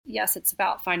yes, it's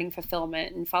about finding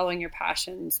fulfillment and following your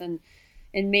passions and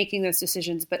making those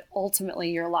decisions, but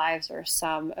ultimately your lives are a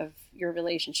sum of your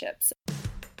relationships.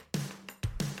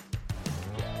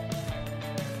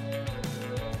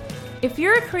 If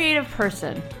you're a creative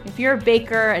person, if you're a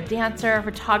baker, a dancer, a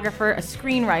photographer, a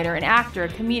screenwriter, an actor, a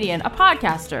comedian, a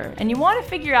podcaster, and you want to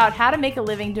figure out how to make a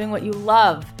living doing what you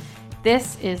love,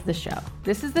 this is the show.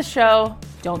 This is the show.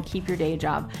 Don't keep your day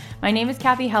job. My name is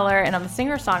Kathy Heller, and I'm a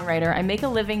singer-songwriter. I make a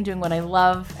living doing what I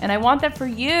love, and I want that for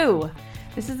you.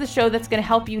 This is the show that's going to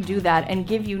help you do that and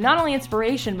give you not only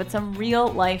inspiration, but some real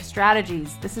life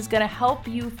strategies. This is going to help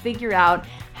you figure out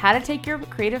how to take your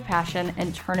creative passion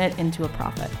and turn it into a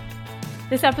profit.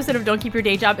 This episode of Don't Keep Your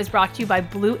Day Job is brought to you by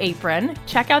Blue Apron.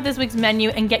 Check out this week's menu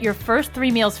and get your first 3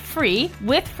 meals free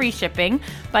with free shipping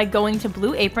by going to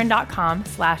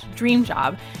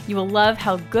blueapron.com/dreamjob. You will love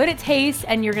how good it tastes,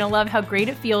 and you're going to love how great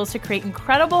it feels to create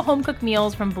incredible home-cooked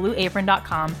meals from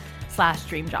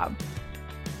blueapron.com/dreamjob.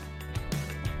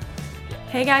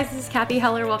 Hey guys, this is Kathy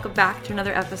Heller. Welcome back to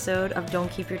another episode of Don't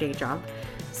Keep Your Day Job.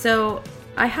 So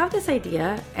I have this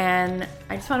idea, and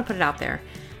I just want to put it out there.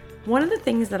 One of the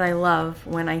things that I love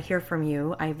when I hear from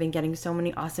you, I've been getting so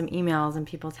many awesome emails and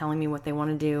people telling me what they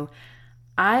want to do.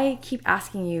 I keep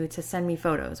asking you to send me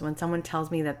photos. When someone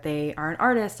tells me that they are an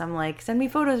artist, I'm like, send me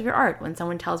photos of your art. When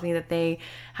someone tells me that they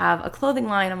have a clothing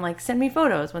line, I'm like, send me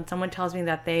photos. When someone tells me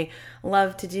that they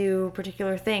love to do a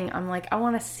particular thing, I'm like, I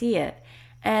want to see it.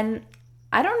 And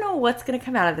I don't know what's going to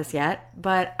come out of this yet,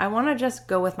 but I want to just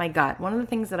go with my gut. One of the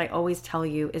things that I always tell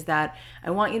you is that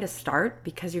I want you to start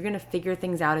because you're going to figure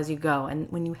things out as you go. And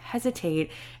when you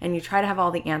hesitate and you try to have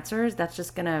all the answers, that's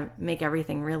just going to make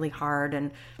everything really hard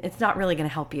and it's not really going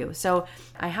to help you. So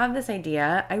I have this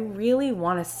idea. I really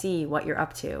want to see what you're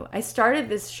up to. I started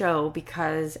this show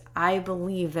because I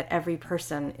believe that every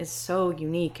person is so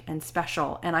unique and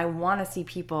special, and I want to see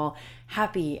people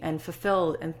happy and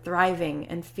fulfilled and thriving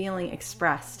and feeling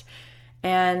expressed.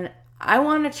 And I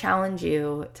want to challenge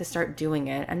you to start doing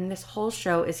it. And this whole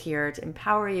show is here to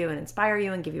empower you and inspire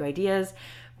you and give you ideas.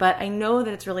 But I know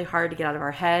that it's really hard to get out of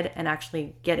our head and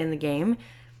actually get in the game.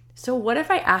 So what if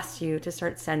I asked you to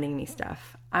start sending me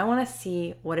stuff? I want to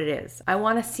see what it is. I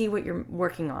want to see what you're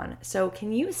working on. So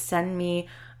can you send me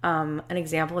an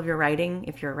example of your writing?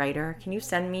 If you're a writer, can you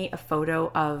send me a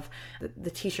photo of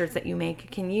the t-shirts that you make?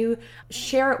 Can you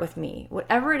share it with me?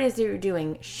 Whatever it is that you're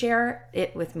doing, share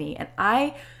it with me. And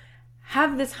I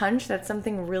have this hunch that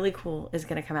something really cool is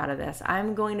going to come out of this.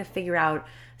 I'm going to figure out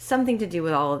something to do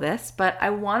with all of this, but I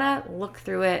want to look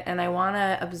through it and I want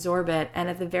to absorb it. And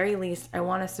at the very least, I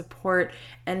want to support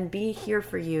and be here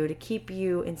for you to keep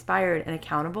you inspired and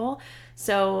accountable.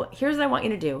 So here's what I want you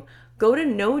to do. Go to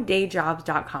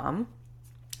nodayjobs.com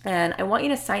and I want you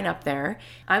to sign up there.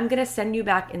 I'm going to send you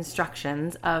back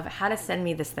instructions of how to send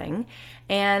me this thing.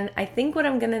 And I think what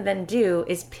I'm going to then do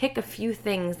is pick a few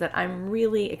things that I'm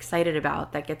really excited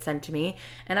about that get sent to me.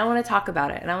 And I want to talk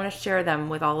about it and I want to share them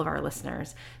with all of our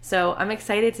listeners. So I'm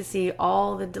excited to see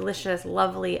all the delicious,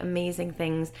 lovely, amazing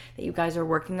things that you guys are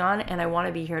working on. And I want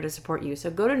to be here to support you. So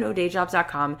go to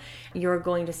nodayjobs.com. You're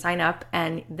going to sign up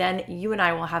and then you and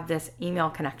I will have this email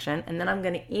connection. And then I'm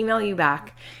going to email you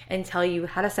back and tell you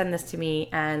how to send this to me,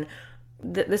 and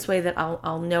this way that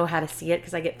I'll know how to see it,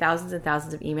 because I get thousands and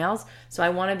thousands of emails. So I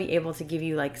want to be able to give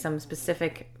you like some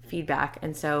specific feedback.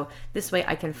 And so this way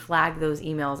I can flag those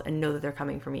emails and know that they're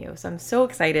coming from you. So I'm so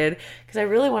excited because I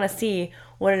really want to see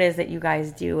what it is that you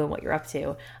guys do and what you're up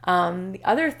to. The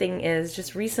other thing is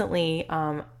just recently,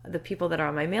 the people that are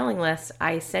on my mailing list,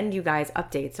 I send you guys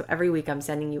updates. So every week I'm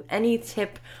sending you any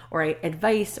tip or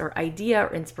advice or idea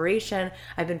or inspiration.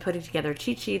 I've been putting together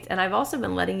cheat sheets, and I've also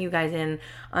been letting you guys in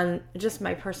on just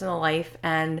my personal life.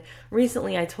 And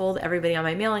recently I told everybody on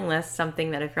my mailing list something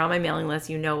that if you're on my mailing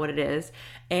list, you know what it is.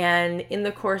 And in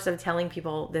the course of telling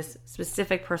people this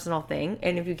specific personal thing,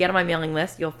 and if you get on my mailing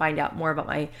list, you'll find out more about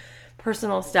my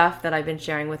personal stuff that I've been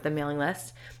sharing with the mailing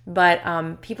list.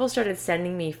 But people started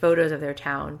sending me photos of their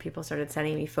town. People started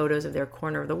sending me photos of their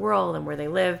corner of the world and where they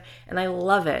live. And I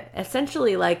love it.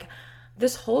 Essentially, like,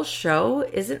 this whole show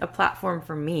isn't a platform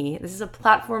for me. This is a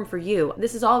platform for you.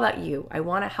 This is all about you. I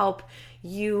want to help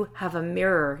you have a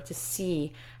mirror to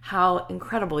see how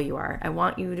incredible you are. I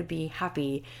want you to be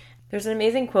happy. There's an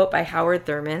amazing quote by Howard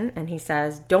Thurman, and he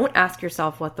says, "Don't ask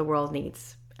yourself what the world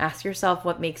needs. Ask yourself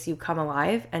what makes you come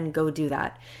alive and go do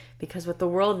that. Because what the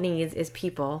world needs is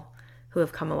people who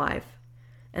have come alive."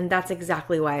 And that's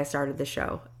exactly why I started the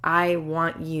show. I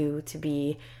want you to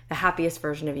be the happiest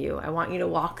version of you. I want you to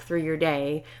walk through your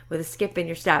day with a skip in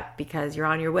your step because you're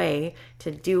on your way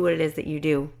to do what it is that you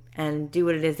do and do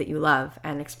what it is that you love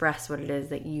and express what it is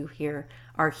that you here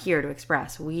are here to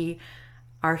express. We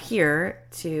are here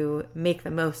to make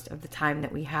the most of the time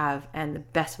that we have. And the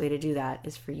best way to do that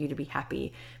is for you to be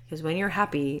happy. Because when you're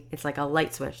happy, it's like a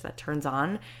light switch that turns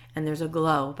on and there's a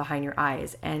glow behind your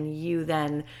eyes. And you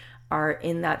then are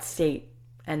in that state,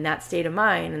 and that state of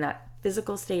mind and that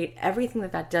physical state, everything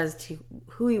that does to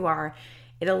who you are,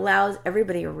 it allows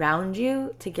everybody around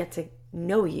you to get to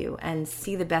know you and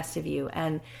see the best of you.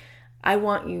 And I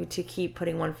want you to keep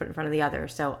putting one foot in front of the other.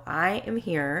 So I am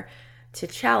here to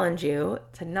challenge you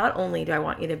to, not only do I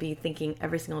want you to be thinking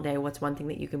every single day, what's one thing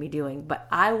that you can be doing, but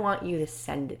I want you to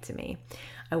send it to me.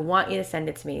 I want you to send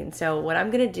it to me. And so what I'm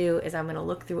going to do is I'm going to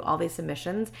look through all these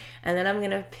submissions, and then I'm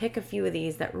going to pick a few of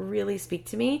these that really speak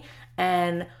to me,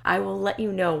 and I will let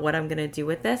you know what I'm going to do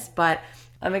with this. But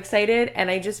I'm excited, and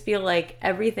I just feel like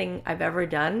everything I've ever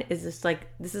done is just like,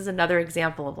 this is another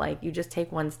example of like, you just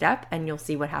take one step and you'll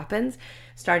see what happens.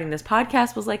 Starting this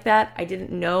podcast was like that. I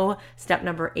didn't know step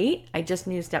number 8. I just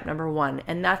knew step number 1.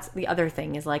 And that's the other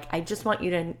thing, is like, I just want you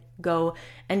to go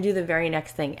and do the very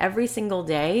next thing. Every single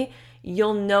day,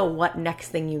 you'll know what next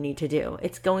thing you need to do.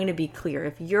 It's going to be clear.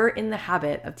 If you're in the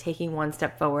habit of taking one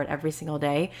step forward every single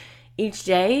day, each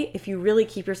day, if you really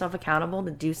keep yourself accountable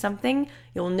to do something,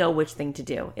 you'll know which thing to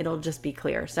do. It'll just be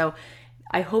clear. So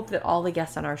I hope that all the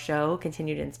guests on our show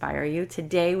continue to inspire you.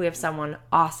 Today, we have someone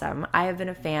awesome. I have been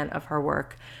a fan of her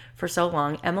work for so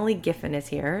long. Emily Giffin is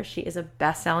here. She is a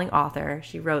best-selling author.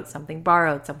 She wrote Something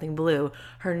Borrowed, Something Blue.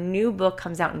 Her new book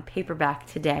comes out in paperback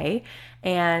today,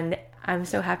 and I'm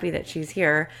so happy that she's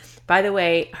here. By the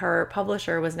way, her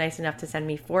publisher was nice enough to send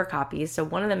me 4 copies. So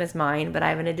one of them is mine, but I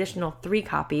have an additional 3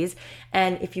 copies.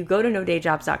 And if you go to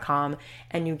nodayjobs.com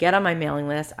and you get on my mailing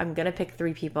list, I'm going to pick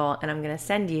 3 people, and I'm going to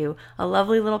send you a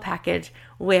lovely little package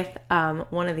with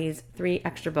one of these 3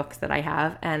 extra books that I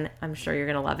have. And I'm sure you're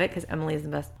going to love it, because Emily is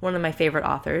one of my favorite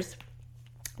authors.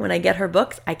 When I get her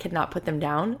books, I cannot put them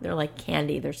down. They're like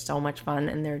candy. They're so much fun,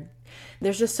 and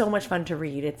there's just so much fun to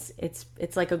read.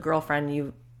 It's like a girlfriend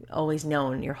you've always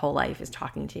known your whole life is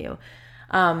talking to you.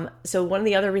 So one of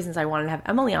the other reasons I wanted to have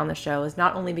Emily on the show is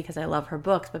not only because I love her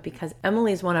books, but because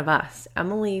Emily's one of us.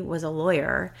 Emily was a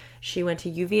lawyer. She went to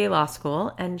UVA Law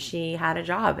School, and she had a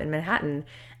job in Manhattan,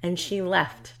 and she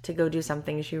left to go do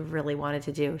something she really wanted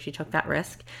to do. She took that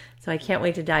risk. So I can't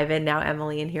wait to dive in now,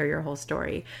 Emily, and hear your whole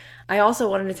story. I also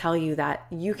wanted to tell you that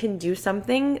you can do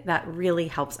something that really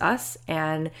helps us.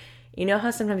 And you know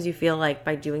how sometimes you feel like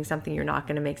by doing something you're not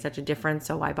going to make such a difference,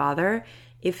 so why bother?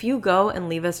 If you go and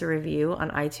leave us a review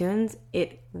on iTunes,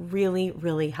 it really,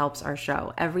 really helps our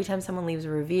show. Every time someone leaves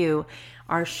a review,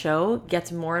 our show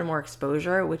gets more and more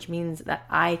exposure, which means that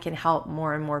I can help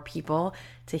more and more people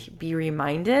to be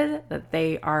reminded that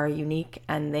they are unique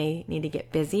and they need to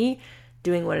get busy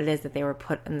doing what it is that they were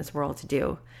put in this world to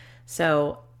do.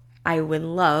 So I would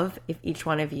love if each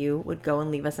one of you would go and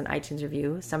leave us an iTunes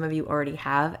review. Some of you already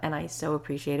have, and I so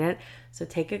appreciate it. So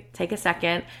take a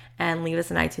second and leave us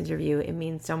an iTunes review. It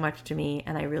means so much to me,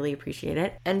 and I really appreciate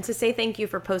it. And to say thank you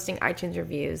for posting iTunes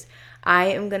reviews, I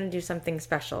am going to do something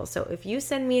special. So if you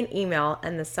send me an email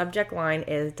and the subject line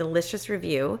is delicious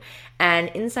review, and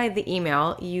inside the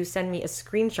email you send me a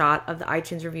screenshot of the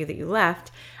iTunes review that you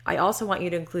left, I also want you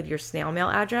to include your snail mail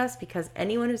address, because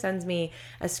anyone who sends me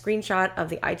a screenshot of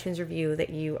the iTunes review that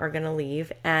you are going to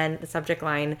leave and the subject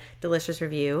line delicious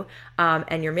review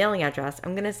and your mailing address,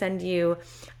 I'm going to send you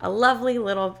a lovely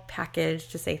little package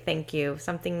to say thank you,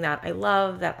 something that I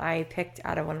love that I picked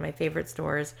out of one of my favorite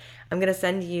stores. I'm going to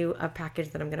send you a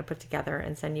package that I'm going to put together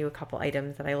and send you a couple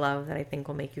items that I love that I think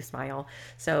will make you smile.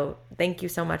 So thank you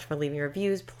so much for leaving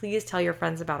reviews. Please tell your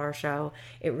friends about our show.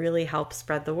 It really helps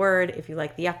spread the word. If you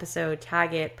like the episode,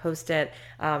 tag it, post it,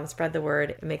 spread the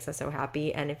word. It makes us so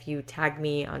happy. And if you tag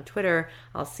me on Twitter,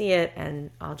 I'll see it and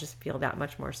I'll just feel that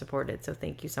much more supported. So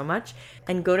thank you so much.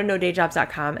 And go to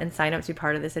nodayjobs.com and sign up to be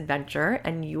part of this adventure,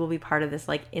 and you will be part of this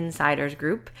like insiders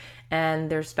group. And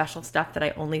there's special stuff that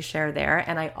I only share there.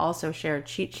 And I also share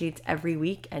cheat sheets every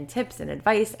week and tips and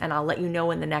advice. And I'll let you know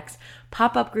when the next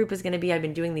pop-up group is going to be. I've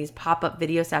been doing these pop-up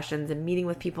video sessions and meeting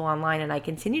with people online, and I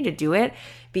continue to do it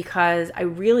because I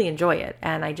really enjoy it.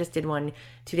 And I just did one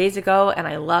 2 days ago, and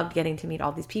I loved getting to meet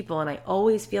all these people. And I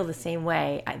always feel the same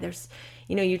way.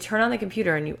 You turn on the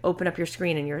computer and you open up your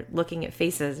screen and you're looking at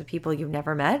faces of people you've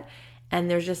never met. And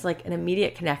there's just like an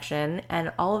immediate connection.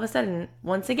 And all of a sudden,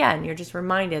 once again, you're just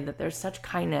reminded that there's such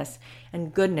kindness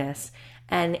and goodness,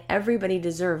 and everybody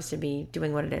deserves to be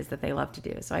doing what it is that they love to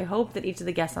do. So I hope that each of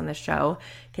the guests on this show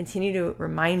continue to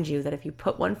remind you that if you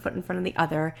put one foot in front of the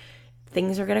other,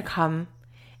 things are going to come.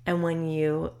 And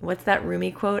what's that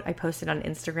Rumi quote I posted on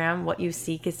Instagram? What you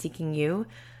seek is seeking you.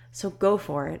 So go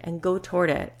for it and go toward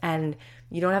it. And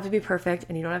you don't have to be perfect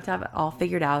and you don't have to have it all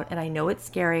figured out. And I know it's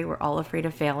scary. We're all afraid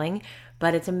of failing,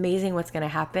 but it's amazing what's going to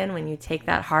happen when you take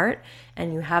that heart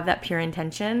and you have that pure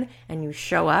intention and you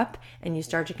show up and you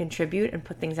start to contribute and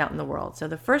put things out in the world. So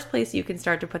the first place you can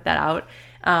start to put that out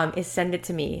is send it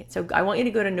to me. So I want you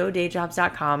to go to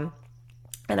nodayjobs.com.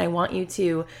 And I want you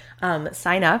to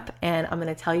sign up, and I'm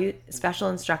going to tell you special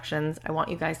instructions. I want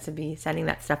you guys to be sending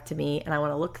that stuff to me, and I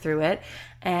want to look through it,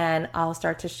 and I'll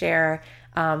start to share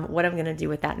what I'm going to do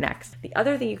with that next. The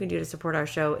other thing you can do to support our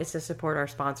show is to support our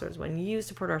sponsors. When you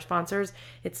support our sponsors,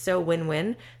 it's so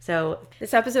win-win. So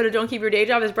this episode of Don't Keep Your Day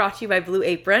Job is brought to you by Blue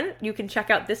Apron. You can check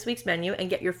out this week's menu and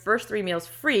get your first 3 meals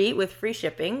free with free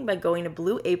shipping by going to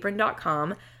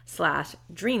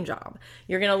blueapron.com/dreamjob.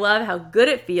 You're going to love how good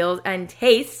it feels and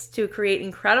tastes to create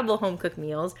incredible home cooked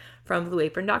meals from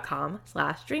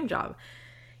blueapron.com/dreamjob.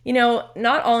 You know,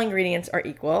 not all ingredients are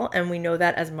equal, and we know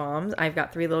that as moms. I've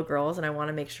got 3 little girls, and I want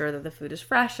to make sure that the food is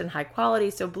fresh and high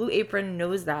quality, so Blue Apron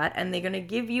knows that, and they're going to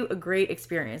give you a great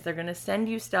experience. They're going to send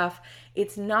you stuff.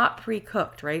 It's not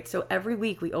pre-cooked, right? So every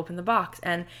week we open the box,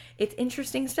 and it's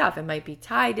interesting stuff. It might be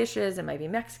Thai dishes, it might be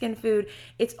Mexican food.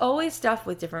 It's always stuff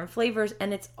with different flavors,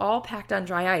 and it's all packed on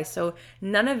dry ice, so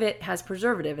none of it has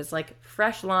preservative. It's like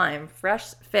fresh lime,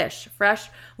 fresh fish,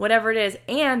 fresh whatever it is,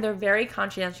 and they're very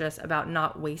conscientious about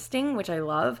not wasting, which I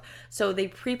love. So they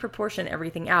pre-proportion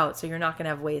everything out so you're not going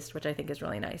to have waste, which I think is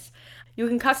really nice. You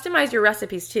can customize your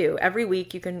recipes too. Every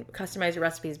week you can customize your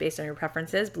recipes based on your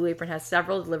preferences. Blue Apron has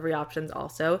several delivery options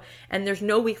also, and there's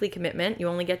no weekly commitment. You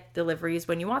only get deliveries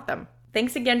when you want them.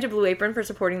 Thanks again to Blue Apron for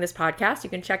supporting this podcast. You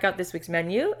can check out this week's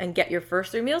menu and get your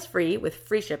first 3 meals free with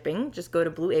free shipping. Just go to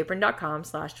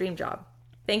blueapron.com/dreamjob.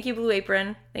 Thank you, Blue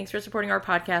Apron. Thanks for supporting our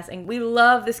podcast. And we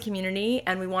love this community,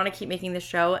 and we want to keep making this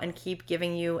show and keep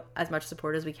giving you as much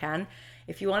support as we can.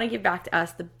 If you want to give back to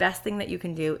us, the best thing that you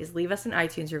can do is leave us an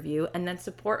iTunes review and then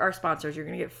support our sponsors. You're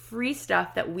going to get free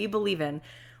stuff that we believe in.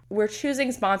 We're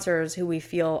choosing sponsors who we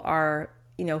feel are,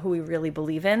 who we really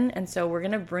believe in. And so we're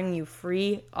going to bring you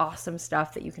free, awesome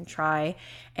stuff that you can try,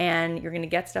 and you're going to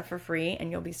get stuff for free, and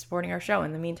you'll be supporting our show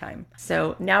in the meantime.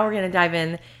 So now we're going to dive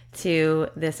in to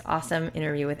this awesome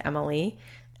interview with Emily.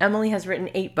 Emily has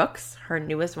written 8 books. Her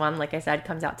newest one, like I said,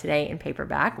 comes out today in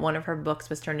paperback. One of her books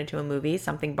was turned into a movie,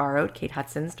 Something Borrowed. Kate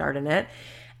Hudson starred in it.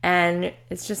 And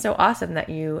it's just so awesome that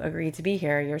you agreed to be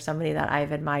here. You're somebody that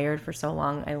I've admired for so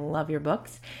long. I love your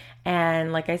books.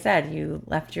 And like I said, you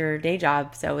left your day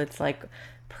job, so it's like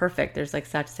perfect. There's like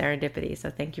such serendipity. So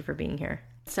thank you for being here.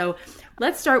 So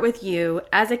let's start with you.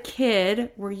 As a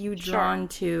kid, were you drawn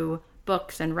to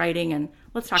books and writing? And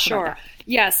let's talk about that.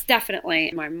 Yes,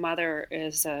 definitely. My mother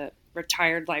is a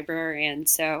retired librarian,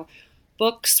 so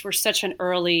books were such an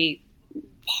early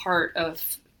part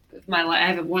of my life.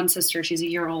 I have one sister, she's a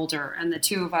year older, and the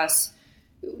two of us,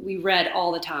 we read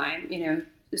all the time,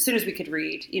 as soon as we could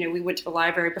read. We went to the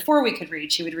library. Before we could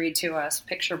read, she would read to us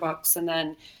picture books,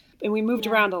 and we moved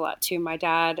around a lot too. My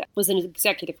dad was an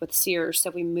executive with Sears, so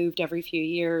we moved every few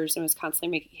years and was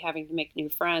constantly having to make new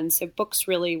friends. So books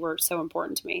really were so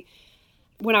important to me.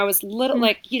 When I was little,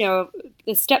 the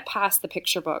step past the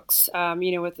picture books,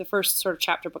 with the first sort of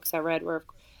chapter books I read were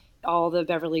all the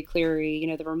Beverly Cleary,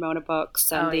 the Ramona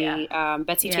books, and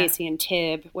Betsy Tacy and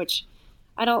Tib, which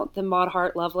the Maud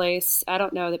Hart Lovelace, I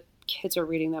don't know that kids are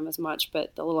reading them as much,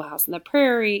 but The Little House on the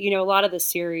Prairie, a lot of the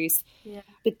series,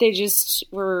 but they just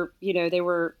were, they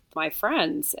were my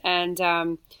friends.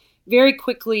 And very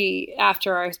quickly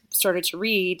after I started to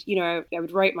read, I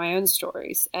would write my own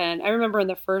stories. And I remember in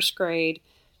the first grade,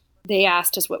 they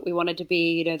asked us what we wanted to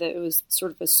be, that it was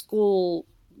sort of a school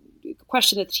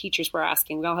question that the teachers were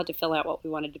asking. We all had to fill out what we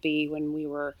wanted to be when we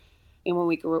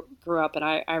grew up. And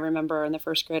I remember in the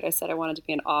first grade, I said I wanted to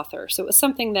be an author. So it was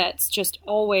something that's just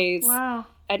always, wow.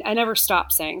 I never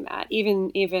stopped saying that.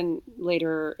 Even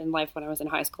later in life when I was in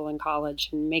high school and college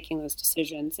and making those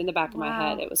decisions, in the back of my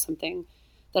head, it was something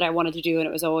that I wanted to do. And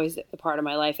it was always a part of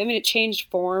my life. I mean, it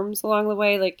changed forms along the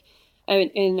way. Like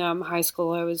in high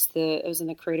school, I was in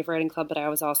the creative writing club, but I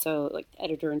was also like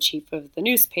editor-in-chief of the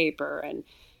newspaper, and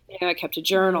I kept a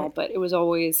journal, but it was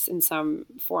always in some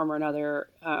form or another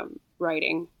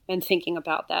writing and thinking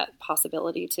about that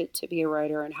possibility to be a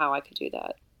writer and how I could do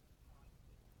that.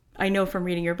 I know from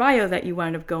reading your bio that you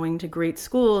wound up going to great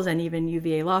schools and even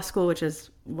UVA Law School, which is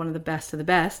one of the best of the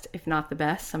best, if not the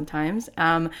best sometimes.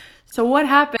 So what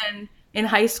happened in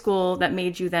high school that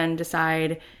made you then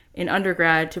decide in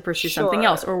undergrad to pursue something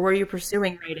else, or were you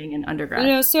pursuing writing in undergrad?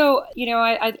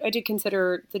 I did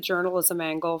consider the journalism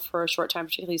angle for a short time,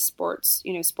 particularly sports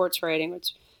writing,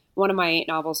 which one of my 8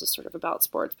 novels is sort of about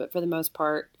sports, but for the most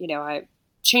part, I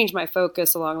changed my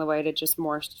focus along the way to just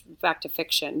more back to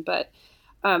fiction. But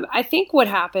I think what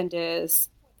happened is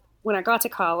when I got to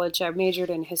college, I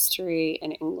majored in history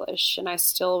and English, and I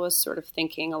still was sort of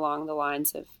thinking along the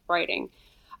lines of writing.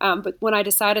 But when I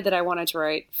decided that I wanted to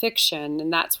write fiction,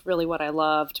 and that's really what I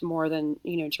loved more than,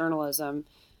 journalism,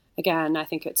 again, I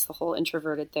think it's the whole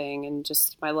introverted thing and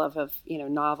just my love of,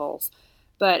 novels.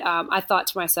 But I thought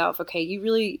to myself, okay,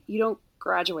 you don't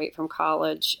graduate from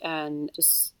college and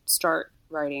just start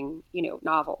writing,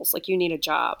 novels. Like, you need a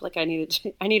job. Like, I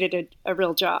needed a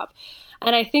real job.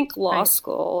 And I think law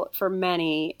school for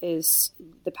many is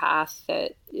the path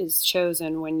that is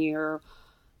chosen when you're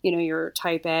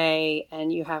type A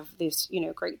and you have this,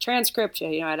 great transcript.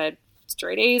 I had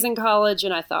straight A's in college,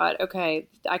 and I thought, okay,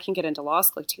 I can get into law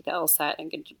school, take the LSAT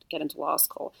and get into law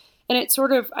school. And it's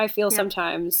sort of, I feel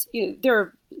sometimes, there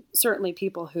are certainly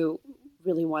people who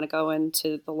really want to go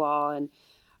into the law and,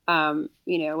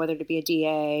 whether to be a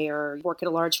DA or work at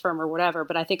a large firm or whatever.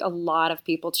 But I think a lot of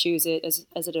people choose it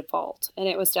as a default. And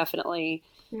it was definitely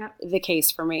the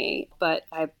case for me. But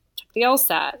I took the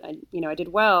LSAT. I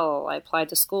did well. I applied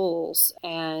to schools.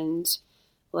 And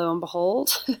lo and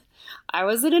behold, I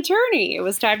was an attorney. It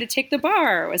was time to take the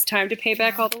bar. It was time to pay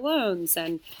back all the loans.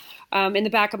 And in the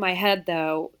back of my head,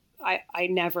 though, I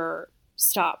never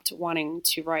stopped wanting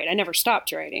to write. I never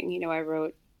stopped writing.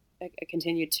 I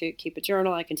continued to keep a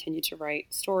journal. I continued to write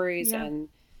stories. Yeah. And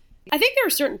I think there are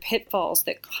certain pitfalls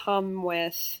that come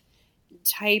with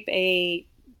type A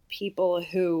people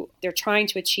who they're trying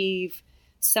to achieve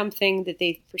something that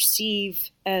they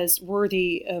perceive as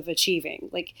worthy of achieving.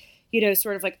 Like,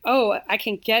 sort of like, oh, I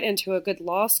can get into a good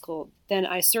law school, then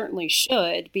I certainly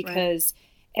should, because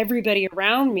everybody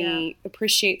around me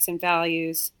appreciates and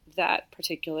values that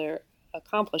particular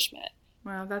accomplishment.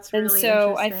 Wow, that's really interesting.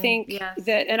 And so I think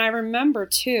that, and I remember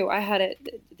too, I had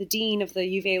the dean of the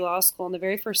UVA Law School, and the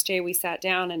very first day we sat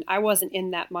down, and I wasn't in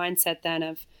that mindset then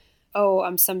of, oh,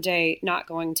 I'm someday not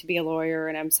going to be a lawyer,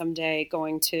 and I'm someday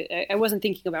going to, I wasn't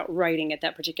thinking about writing at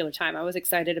that particular time. I was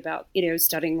excited about,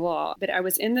 studying law. But I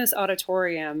was in this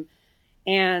auditorium,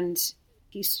 and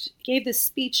he gave this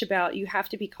speech about you have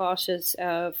to be cautious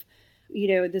of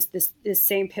this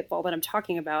same pitfall that I'm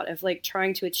talking about of like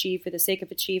trying to achieve for the sake of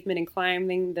achievement and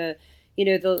climbing the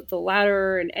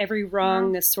ladder, and every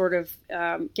rung this sort of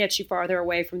gets you farther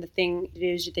away from the thing it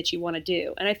is that you want to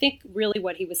do. And I think really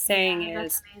what he was saying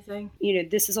is,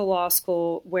 this is a law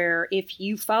school where if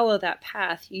you follow that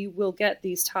path, you will get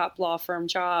these top law firm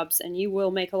jobs and you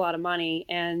will make a lot of money,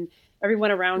 and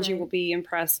everyone around you will be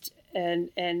impressed, and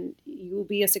you will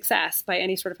be a success by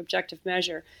any sort of objective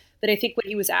measure. But I think what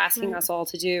he was asking us all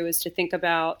to do is to think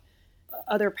about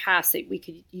other paths that we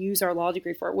could use our law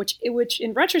degree for, which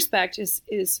in retrospect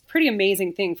is pretty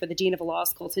amazing thing for the dean of a law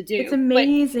school to do. It's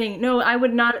amazing. No, I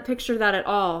would not picture that at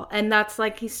all. And that's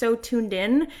like, he's so tuned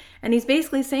in, and he's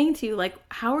basically saying to you, like,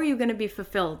 how are you going to be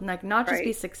fulfilled? Like, not just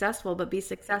be successful, but be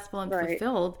successful and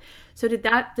fulfilled. So did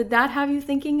that have you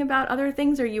thinking about other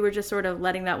things, or you were just sort of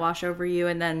letting that wash over you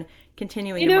and then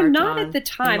continuing to march not on at the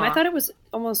time. I thought it was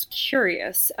almost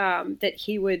curious that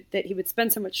he would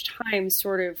spend so much time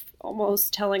sort of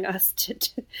almost telling us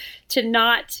to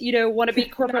not want to be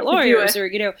corporate lawyers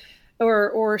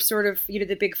or sort of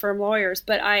the big firm lawyers.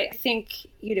 But I think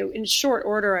in short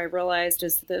order I realized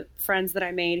as the friends that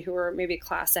I made who were maybe a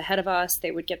class ahead of us,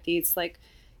 they would get these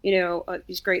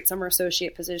these great summer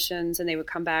associate positions, and they would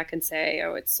come back and say,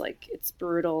 oh, it's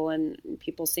brutal and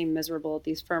people seem miserable at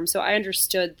these firms. So I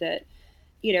understood that,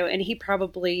 and he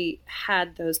probably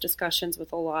had those discussions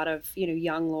with a lot of,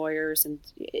 young lawyers, and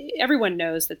everyone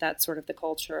knows that that's sort of the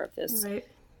culture of this. Right.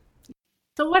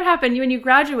 So what happened when you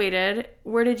graduated?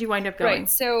 Where did you wind up going? Right.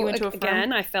 So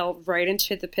again, I fell right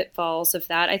into the pitfalls of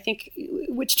that, I think,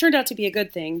 which turned out to be a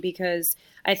good thing, because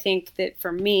I think that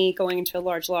for me, going into a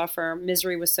large law firm,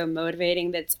 misery was so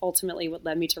motivating that's ultimately what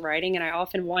led me to writing. And I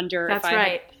often wonder if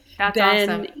I had been,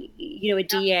 a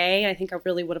DA, I think I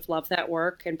really would have loved that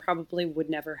work and probably would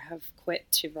never have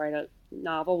quit to write a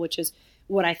novel, which is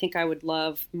what I think I would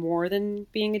love more than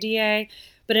being a DA.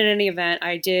 But in any event,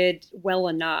 I did well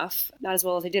enough, not as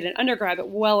well as I did in undergrad, but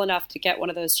well enough to get one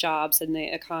of those jobs in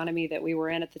the economy that we were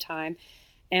in at the time,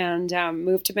 and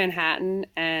moved to Manhattan.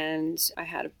 And I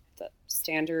had the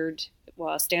standard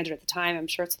at the time, I'm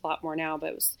sure it's a lot more now, but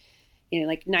it was,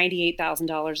 like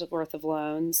 $98,000 worth of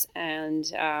loans. And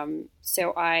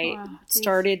so I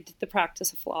started the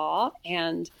practice of law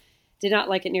and did not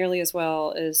like it nearly as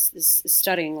well as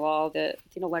studying law, the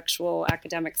intellectual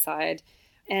academic side.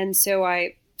 And so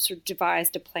I sort of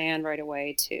devised a plan right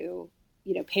away to,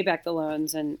 pay back the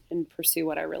loans and pursue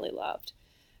what I really loved.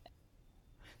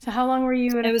 So how long were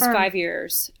you at It a was firm? 5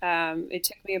 years. It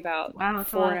took me about Wow, that's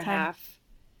a four lot and of a time. half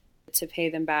to pay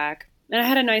them back. And I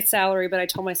had a nice salary, but I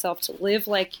told myself to live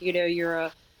like, you're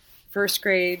a first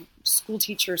grade school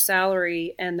teacher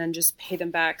salary and then just pay them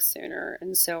back sooner.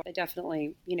 And so I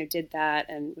definitely, did that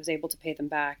and was able to pay them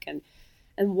back. And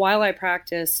while I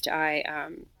practiced, I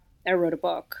wrote a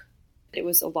book. It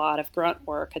was a lot of grunt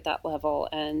work at that level.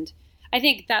 And I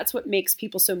think that's what makes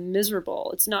people so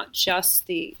miserable. It's not just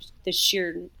the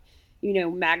sheer,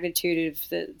 magnitude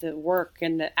of the work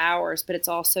and the hours, but it's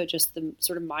also just the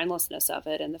sort of mindlessness of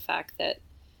it and the fact that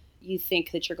you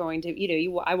think that you're going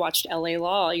to, I watched LA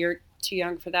Law. You're too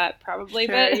young for that probably,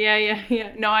 Sure. but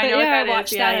Yeah. No, I but know what yeah, I that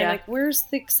watched is. that and Yeah. I'm like, where's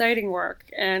the exciting work?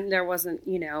 And there wasn't,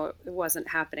 it wasn't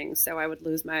happening. So I would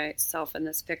lose myself in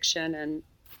this fiction. And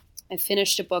I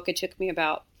finished a book. It took me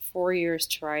about 4 years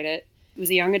to write it. It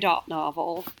was a young adult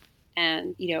novel.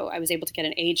 And, I was able to get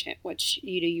an agent, which,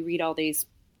 you read all these,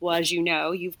 well, as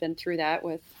you've been through that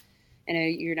with, I know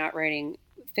you're not writing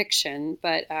fiction,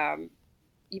 but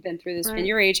you've been through this Right. in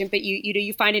your agent, but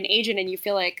you find an agent and you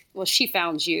feel like, well, she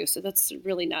found you. So that's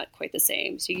really not quite the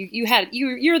same. So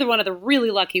you're the one of the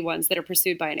really lucky ones that are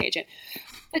pursued by an agent.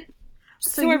 But,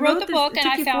 so I wrote the book and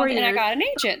I got an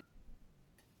agent.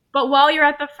 But while you're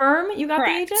at the firm, you got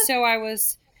Correct. the agent?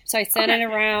 So I sent it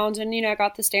around and, I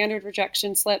got the standard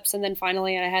rejection slips. And then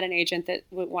finally I had an agent that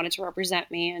wanted to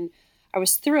represent me. And I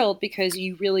was thrilled because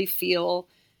you really feel,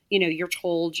 you're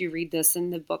told, you read this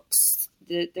in the books,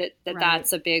 that Right.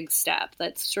 that's a big step.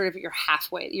 That's sort of you're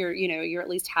at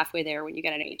least halfway there when you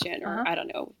get an agent, or I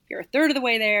don't know, you're a third of the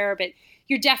way there, but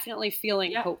you're definitely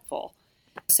feeling hopeful.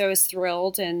 So I was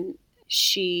thrilled, and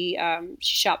she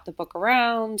shopped the book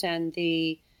around, and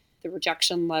the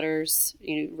rejection letters,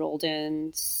 rolled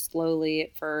in slowly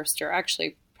at first, or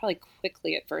actually probably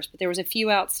quickly at first, but there was a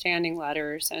few outstanding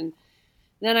letters, and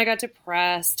then I got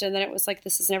depressed, and then it was like,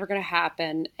 this is never going to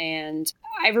happen. And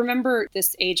I remember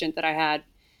this agent that I had,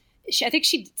 I think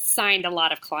she signed a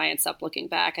lot of clients up looking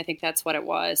back. I think that's what it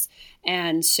was.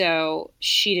 And so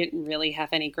she didn't really have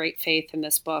any great faith in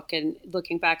this book. And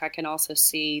looking back, I can also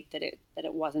see that it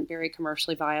wasn't very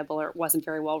commercially viable, or it wasn't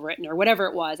very well written, or whatever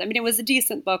it was. I mean, it was a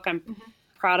decent book. I'm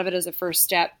proud of it as a first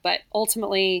step, but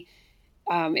ultimately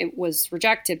it was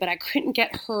rejected. But I couldn't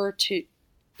get her to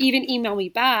even email me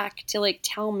back to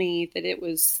tell me that it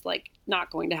was not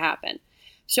going to happen.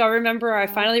 So I remember I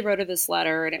finally wrote her this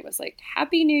letter, and it was like,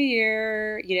 Happy New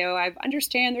Year. I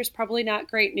understand there's probably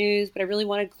not great news, but I really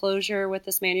wanted closure with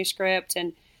this manuscript.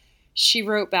 And she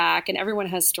wrote back, and everyone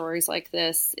has stories like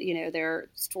this. They're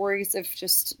stories of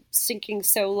just sinking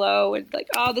so low and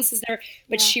oh, this is there.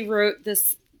 But she wrote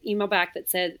this email back that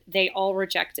said they all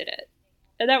rejected it.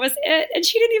 And that was it. And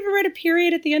she didn't even write a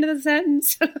period at the end of the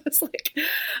sentence. I was like,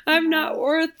 I'm not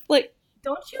worth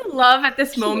Don't you love at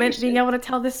this moment being able to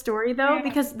tell this story though? Yeah.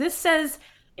 Because this says,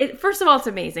 first of all, it's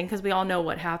amazing because we all know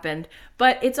what happened,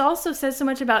 but it also says so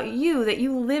much about you that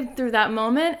you lived through that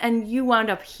moment and you wound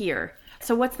up here.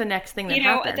 So what's the next thing that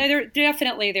happened?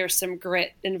 There's some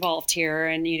grit involved here,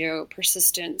 and,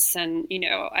 persistence, and,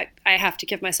 I have to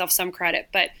give myself some credit,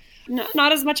 but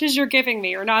not as much as you're giving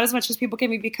me, or not as much as people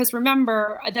give me, because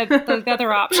remember the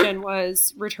other option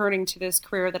was returning to this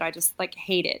career that I just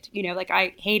hated,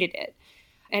 I hated it.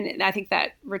 And I think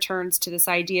that returns to this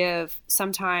idea of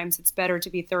sometimes it's better to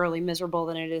be thoroughly miserable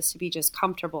than it is to be just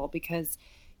comfortable, because,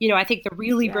 I think the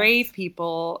really brave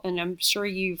people, and I'm sure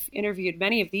you've interviewed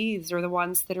many of these, are the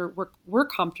ones that were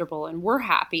comfortable and were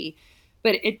happy,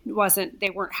 but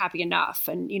they weren't happy enough.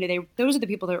 And, those are the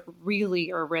people that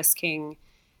really are risking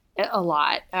a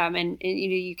lot. And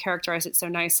you characterized it so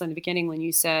nicely in the beginning when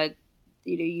you said,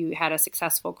 you had a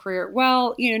successful career.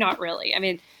 Well, not really. I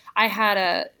mean, I had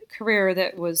a career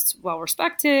that was well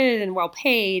respected and well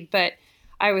paid, but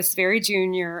I was very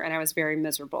junior and I was very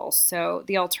miserable. So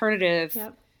the alternative,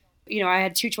 I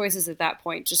had two choices at that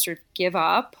point: just sort of give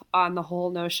up on the whole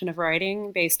notion of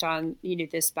writing based on,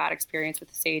 this bad experience with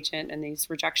this agent and these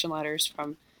rejection letters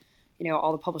from,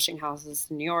 all the publishing houses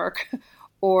in New York.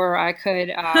 Or I could,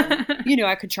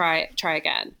 I could try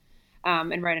again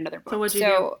and write another book. So what'd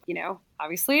you do?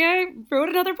 Obviously I wrote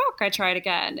another book. I tried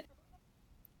again.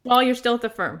 While you're still at the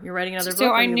firm, you're writing another book?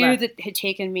 So I knew that it had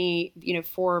taken me,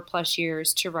 4+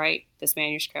 years to write this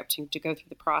manuscript and to go through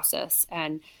the process.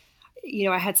 And,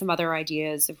 I had some other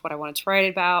ideas of what I wanted to write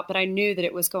about, but I knew that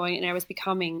it was going, and I was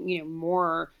becoming,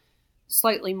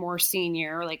 slightly more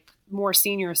senior, more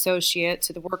senior associate.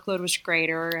 So the workload was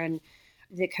greater, and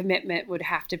the commitment would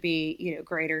have to be,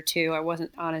 greater too. I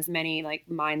wasn't on as many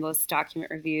mindless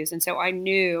document reviews. And so I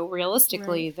knew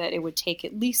realistically that it would take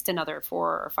at least another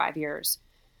 4 or 5 years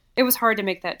it was hard to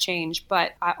make that change,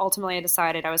 but ultimately I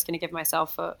decided I was going to give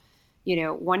myself a,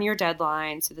 1 year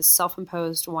deadline. So this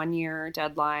self-imposed 1 year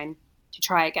deadline to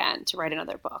try again, to write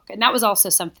another book. And that was also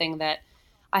something that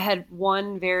I had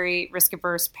one very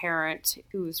risk-averse parent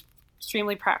who was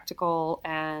extremely practical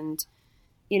and,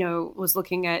 was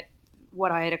looking at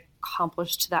what I had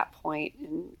accomplished to that point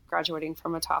in graduating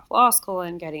from a top law school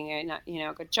and getting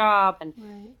a good job and,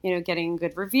 Right. Getting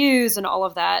good reviews and all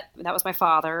of that. That was my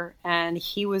father. And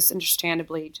he was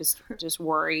understandably just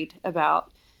worried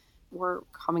about, we're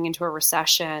coming into a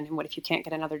recession, and what if you can't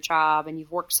get another job and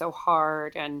you've worked so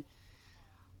hard? And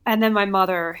then my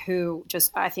mother, who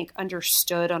just, I think,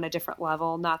 understood on a different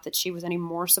level, not that she was any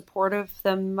more supportive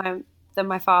than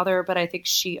my father, but I think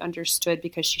she understood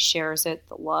because she shares it,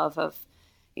 the love of,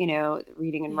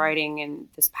 reading and writing and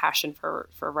this passion for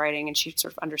writing. And she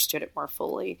sort of understood it more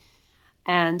fully.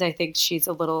 And I think she's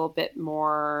a little bit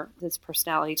more this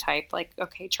personality type, like,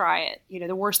 okay, try it.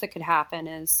 The worst that could happen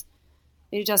is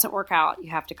it doesn't work out. You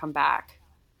have to come back.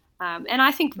 And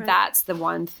I think that's the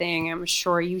one thing I'm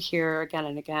sure you hear again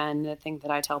and again. The thing that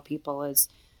I tell people is,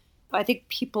 I think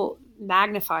people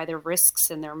magnify their risks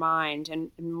in their mind.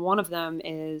 And one of them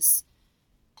is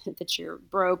that you're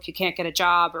broke, you can't get a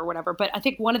job or whatever. But I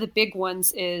think one of the big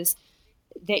ones is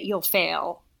that you'll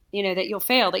fail, that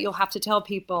you'll have to tell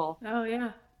people. Oh,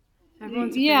 yeah.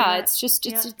 It's just,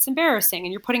 it's embarrassing.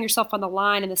 And you're putting yourself on the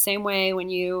line in the same way when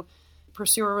you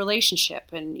pursue a relationship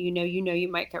and you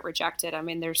might get rejected. I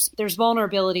mean, there's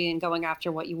vulnerability in going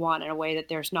after what you want in a way that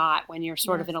there's not when you're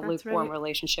sort of in a lukewarm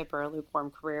relationship or a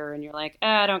lukewarm career and you're like,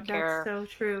 I don't care. That's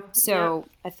so true. So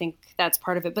I think that's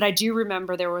part of it. But I do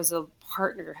remember there was a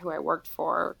partner who I worked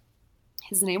for.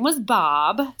 His name was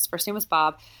Bob. His first name was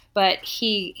Bob, but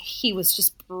he was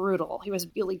just brutal. He was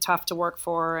really tough to work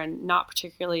for and not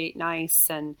particularly nice.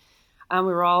 And we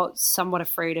were all somewhat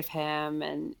afraid of him,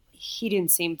 and he didn't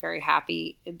seem very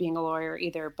happy being a lawyer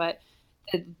either. But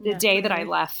the day that I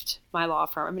left my law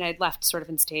firm, I mean, I'd left sort of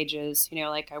in stages,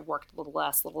 like I worked a little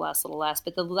less. But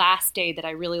the last day that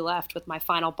I really left with my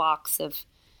final box of,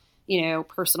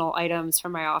 personal items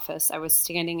from my office, I was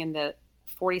standing in the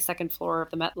 42nd floor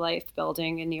of the MetLife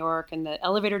building in New York, and the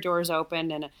elevator doors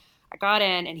opened, and I got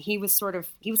in, and he was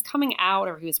coming out,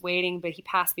 or he was waiting, but he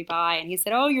passed me by and he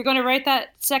said, "Oh, you're going to write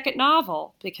that second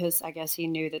novel?" Because I guess he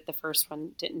knew that the first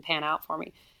one didn't pan out for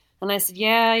me. And I said,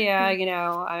 yeah,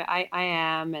 I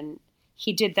am. And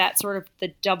he did that sort of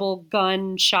the double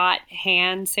gunshot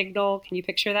hand signal. Can you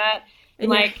picture that?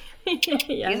 And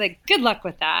he's like, good luck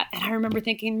with that. And I remember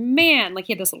thinking, man, like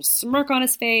he had this little smirk on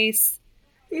his face.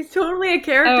 He's totally a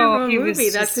character from a movie.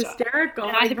 That's hysterical.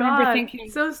 And I remember thinking,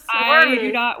 so sorry. I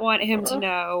do not want him to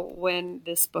know when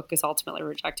this book is ultimately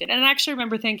rejected. And I actually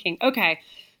remember thinking, okay,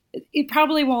 it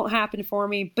probably won't happen for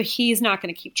me, but he's not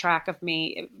going to keep track of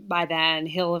me by then.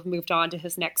 He'll have moved on to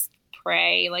his next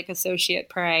prey, like associate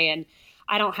prey. And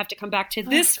I don't have to come back to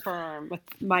this firm with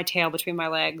my tail between my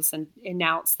legs and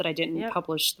announce that I didn't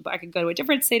publish the book. I could go to a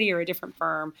different city or a different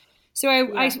firm. So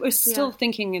I was still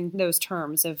thinking in those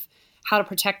terms of how to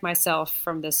protect myself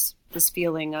from this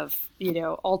feeling of,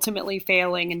 ultimately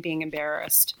failing and being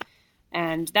embarrassed.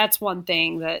 And that's one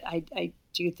thing that I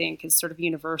do think is sort of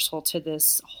universal to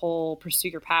this whole pursue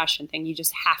your passion thing. You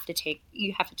just have to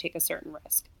take a certain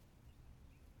risk.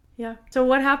 Yeah. So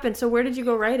what happened? So where did you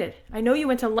go write it? I know you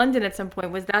went to London at some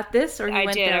point. Was that this, or you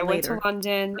went there later? I went to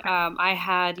London. I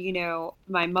had,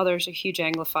 my mother's a huge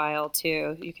Anglophile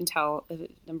too. You can tell the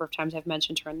number of times I've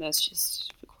mentioned her in this. She's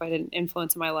quite an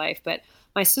influence in my life. But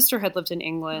my sister had lived in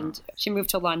England. Oh. She moved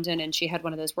to London, and she had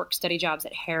one of those work-study jobs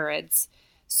at Harrods.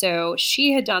 So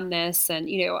she had done this. And,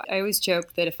 I always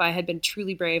joke that if I had been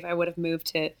truly brave, I would have moved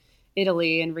to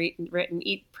Italy and written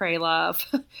Eat, Pray, Love.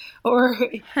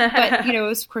 But,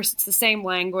 of course, it's the same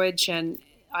language. And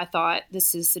I thought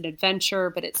this is an adventure,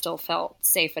 but it still felt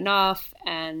safe enough.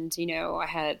 And, I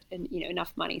had,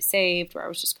 enough money saved where I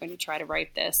was just going to try to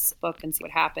write this book and see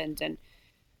what happened. And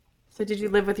so did you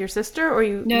live with your sister, or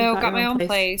you? No, got my own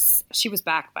place. She was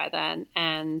back by then.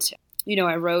 And,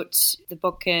 I wrote the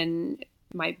book, and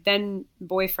my then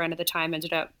boyfriend at the time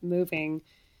ended up moving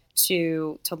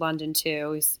to London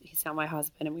too. He's now my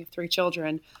husband, and we have 3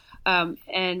 children.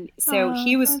 And so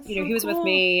he was, he was with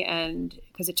me, and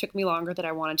because it took me longer than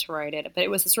I wanted to write it, but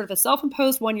it was a sort of a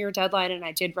self-imposed 1-year deadline, and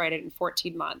I did write it in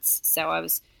 14 months. So I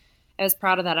was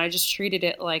proud of that. I just treated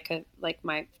it like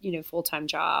my, full-time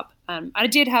job. I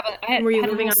had a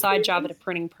little side job at a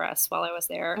printing press while I was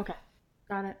there. Okay.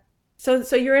 Got it.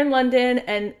 So you're in London,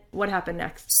 and what happened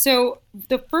next? So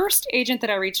the first agent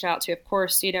that I reached out to, of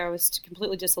course, I was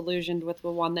completely disillusioned with the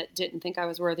one that didn't think I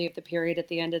was worthy of the period at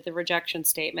the end of the rejection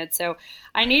statement. So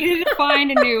I needed to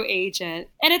find a new agent.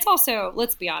 And it's also,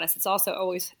 let's be honest, it's also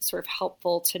always sort of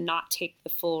helpful to not take the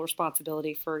full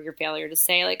responsibility for your failure, to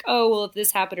say like, oh, well, if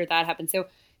this happened or that happened. So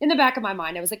in the back of my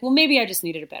mind, I was like, well, maybe I just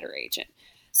needed a better agent.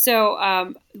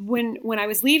 So when I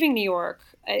was leaving New York,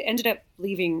 I ended up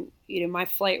leaving, my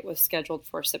flight was scheduled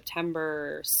for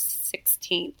September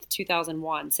 16th,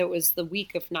 2001. So it was the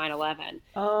week of 9/11.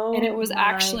 Oh, and it was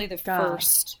actually the God.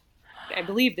 first, I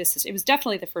believe it was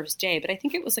definitely the first day, but I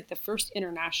think it was like the first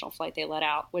international flight they let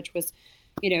out, which was,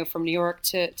 from New York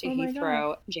to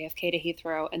Heathrow, JFK to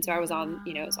Heathrow. And so I was on,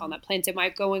 was on that plane. So my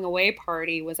going away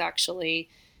party was actually,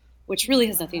 which really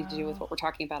has nothing to do with what we're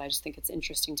talking about. I just think it's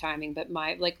interesting timing. But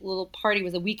my little party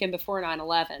was a weekend before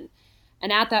 9/11.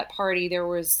 And at that party, there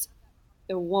was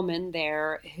a woman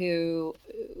there who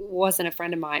wasn't a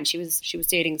friend of mine. She was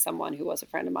dating someone who was a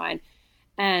friend of mine.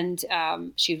 And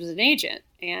she was an agent,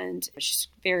 and she's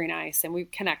very nice. And we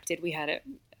connected. We had a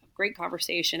great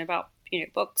conversation about,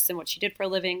 books and what she did for a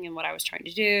living and what I was trying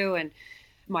to do, and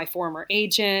my former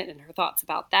agent and her thoughts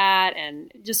about that,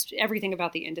 and just everything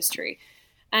about the industry.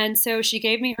 And so she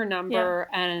gave me her number,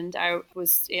 and I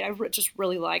just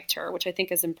really liked her, which I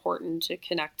think is important to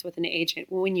connect with an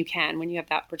agent when you have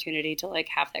that opportunity to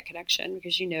have that connection,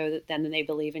 because that then they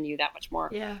believe in you that much more.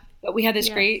 Yeah. But we had this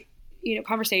great,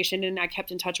 conversation, and I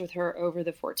kept in touch with her over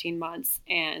the 14 months.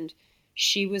 And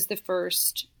she was the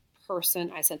first person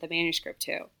I sent the manuscript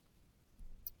to.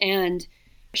 And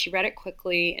she read it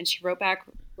quickly, and she wrote back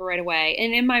right away.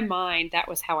 And in my mind, that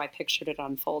was how I pictured it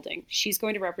unfolding. She's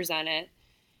going to represent it.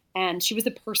 And she was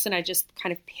the person I just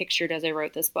kind of pictured as I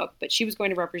wrote this book, but she was going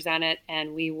to represent it,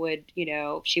 and we would,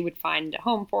 she would find a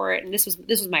home for it. And this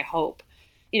was my hope,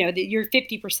 your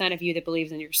 50% of you that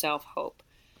believes in yourself hope.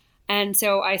 And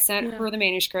so I sent her the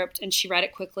manuscript, and she read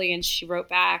it quickly, and she wrote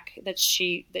back that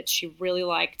she really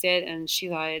liked it. And she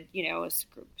thought, it was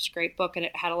a great book, and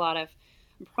it had a lot of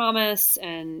promise,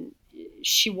 and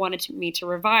she wanted me to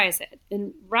revise it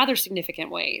in rather significant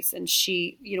ways. And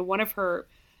she, one of her,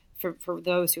 for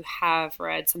those who have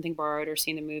read Something Borrowed or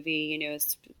seen the movie,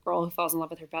 it's a girl who falls in love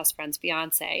with her best friend's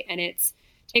fiance, and it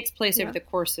takes place over the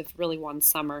course of really one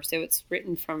summer. So it's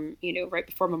written from, right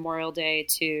before Memorial Day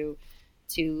to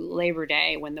Labor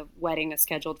Day, when the wedding is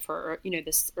scheduled for,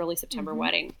 this early September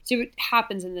wedding. So it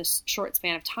happens in this short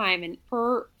span of time, and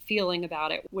her feeling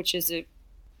about it, which is a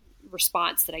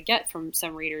response that I get from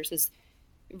some readers, is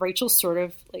Rachel's sort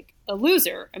of like a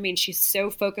loser. I mean, she's so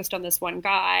focused on this one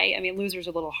guy. I mean, loser's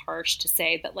a little harsh to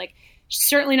say, but she's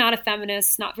certainly not a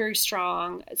feminist, not very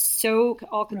strong, so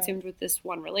all consumed with this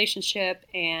one relationship.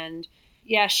 And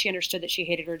yes, she understood that she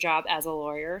hated her job as a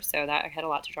lawyer, so that I had a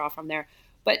lot to draw from there.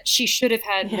 But she should have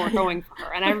had more going for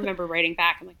her. And I remember writing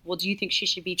back, I'm like, well, do you think she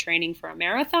should be training for a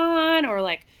marathon, or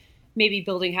maybe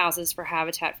building houses for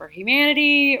Habitat for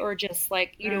Humanity, or just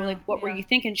what were you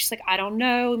thinking? She's like, I don't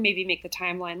know, maybe make the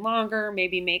timeline longer,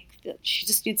 she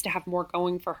just needs to have more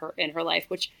going for her in her life,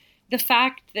 which the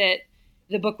fact that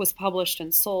the book was published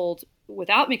and sold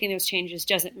without making those changes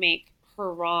doesn't make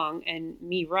her wrong and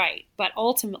me right. But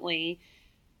ultimately,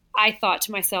 I thought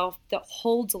to myself, the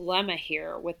whole dilemma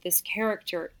here with this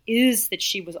character is that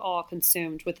she was all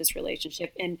consumed with this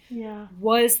relationship, and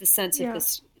was the sense of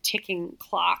this ticking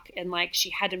clock, and she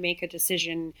had to make a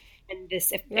decision, and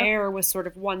this affair was sort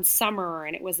of one summer,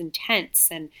 and it was intense.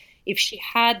 And if she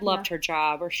had loved her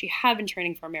job, or she had been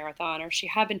training for a marathon, or she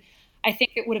had been, I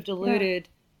think it would have diluted,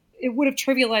 it would have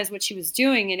trivialized what she was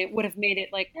doing, and it would have made it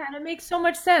and it makes so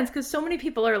much sense, because so many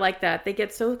people are like that. They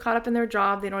get so caught up in their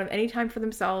job, they don't have any time for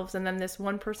themselves, and then this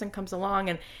one person comes along,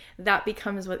 and that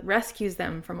becomes what rescues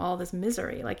them from all this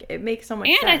misery. It makes so much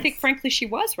sense. And I think, frankly, she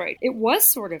was right. It was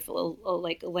sort of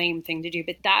a lame thing to do,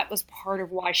 but that was part of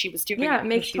why she was doing it. Yeah, it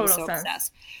makes total sense.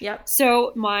 Obsessed. Yep.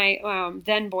 So my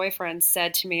then boyfriend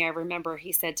said to me, I remember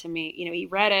he said to me, he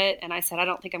read it, and I said, I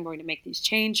don't think I'm going to make these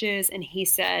changes. And he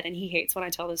said, and he hates when I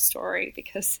tell this story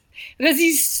because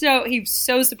he's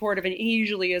so supportive, and he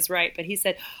usually is right. But he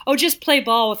said, oh, just play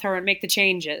ball with her and make the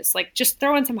changes. Just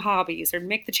throw in some hobbies or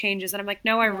make the changes. And I'm like,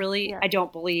 no, I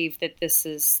don't believe that this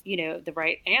is, the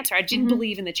right answer. I didn't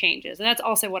believe in the changes. And that's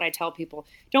also what I tell people.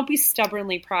 Don't be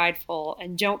stubbornly prideful,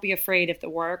 and don't be afraid of the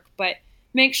work, but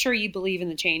make sure you believe in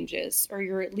the changes, or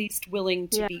you're at least willing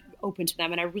to be open to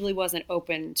them. And I really wasn't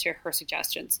open to her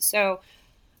suggestions. So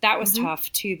that was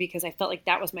tough too, because I felt like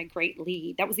that was my great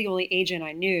lead. That was the only agent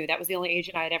I knew. That was the only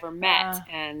agent I had ever met.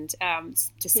 And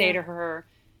to say to her,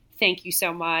 thank you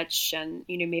so much. And,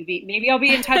 maybe I'll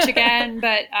be in touch again,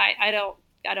 but I don't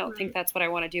I don't think Right. that's what I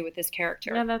want to do with this Yeah,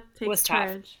 character. that It takes was tough.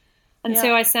 courage. And Yeah.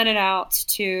 so I sent it out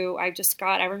to, I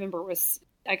remember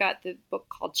I got the book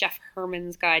called Jeff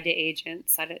Herman's Guide to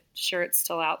Agents. I'm sure it's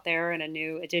still out there in a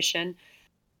new edition.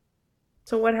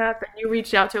 So what happened? You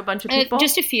reached out to a bunch of people?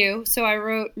 Just a few. So I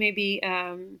wrote maybe,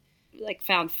 like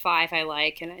found five I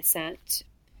like, and I sent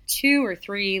 2 or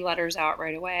 3 letters out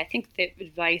right away. I think the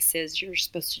advice is you're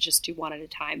supposed to just do one at a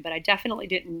time, but I definitely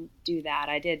didn't do that.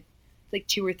 I did like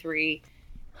 2 or 3.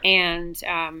 And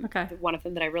Okay. one of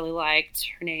them that I really liked,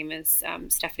 her name is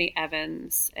Stephanie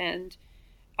Evans, and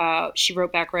she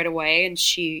wrote back right away, and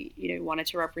she, wanted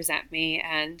to represent me,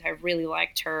 and I really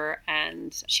liked her,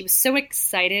 and she was so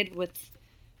excited with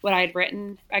what I had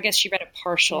written. I guess she read a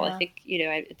partial. I Yeah. think,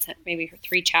 I had sent maybe her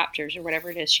 3 chapters or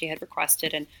whatever it is she had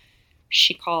requested, and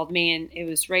she called me, and it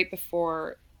was right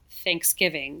before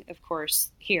Thanksgiving, of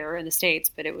course, here in the States,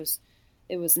 but it was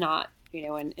not,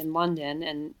 in London.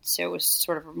 And so it was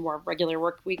sort of a more regular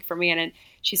work week for me. And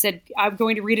she said, I'm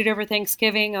going to read it over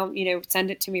Thanksgiving. I'll,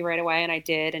 send it to me right away. And I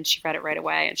did. And she read it right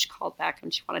away, and she called back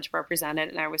and she wanted to represent it.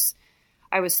 And I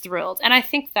was thrilled. And I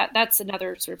think that that's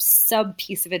another sort of sub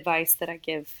piece of advice that I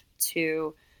give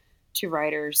to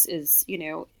writers is,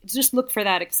 just look for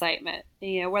that excitement,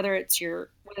 whether it's your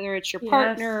Yes.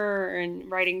 partner in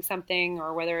writing something,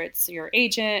 or whether it's your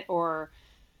agent, or,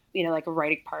 like a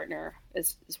writing partner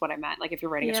is what I meant. Like if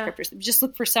you're writing a Yeah. script, or something, just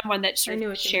look for someone that I sort knew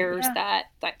of what you meant. shares Yeah.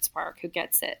 that spark, who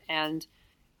gets it. And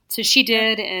so she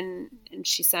Yeah. did, and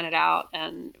she sent it out,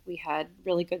 and we had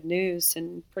really good news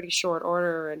in pretty short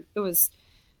order. And it was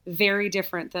very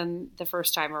different than the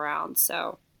first time around.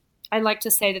 So I like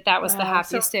to say that was the Wow. So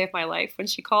happiest day of my life when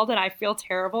she called, and I feel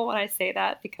terrible when I say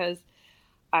that, because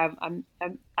I'm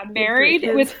you have 3 married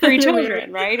with kids. 3 You're married.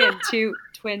 children, right, and 2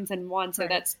 twins and one. So Right.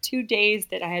 that's 2 days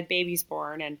that I had babies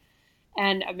born,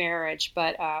 and a marriage.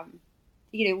 But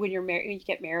when you're married, when you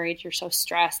get married, you're so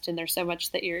stressed, and there's so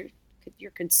much that you're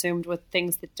consumed with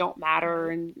things that don't matter,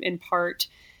 Right. in part.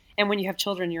 And when you have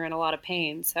children, you're in a lot of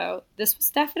pain. So this was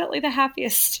definitely the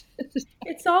happiest.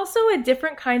 It's also a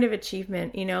different kind of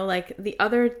achievement, like the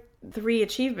other 3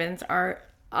 achievements are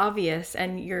obvious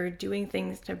and you're doing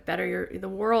things to better the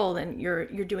world and you're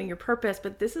doing your purpose,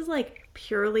 but this is like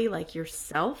purely like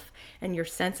yourself and your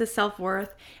sense of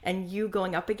self-worth and you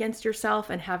going up against yourself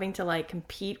and having to like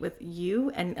compete with you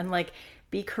and like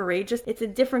be courageous. It's a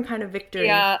different kind of victory,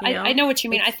 Yeah, I know what you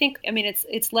mean. It's I mean,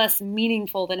 it's less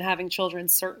meaningful than having children,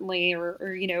 certainly, or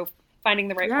finding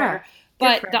the right yeah, partner.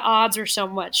 But the different. odds are so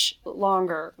much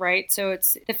longer, right? So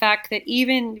it's the fact that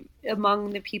even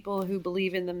among the people who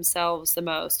believe in themselves the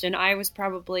most, and I was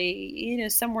probably,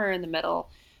 somewhere in the middle,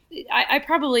 I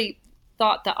probably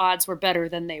thought the odds were better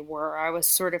than they were. I was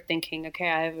sort of thinking, okay,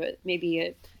 I have maybe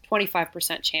a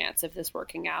 25% chance of this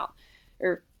working out,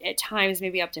 or at times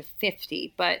maybe up to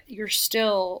 50, but you're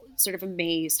still sort of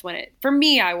amazed for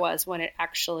me, I was, when it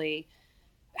actually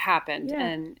happened. Yeah.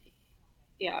 And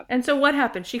yeah, And so what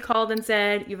happened? She called and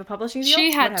said, "You have a publishing deal?" she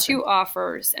What had happened? 2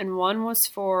 offers, and one was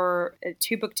for a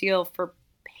 2-book deal for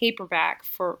paperback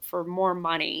for more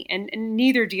money. And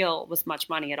neither deal was much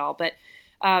money at all, but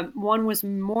one was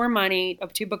more money, a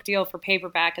 2-book deal for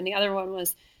paperback, and the other one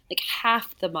was like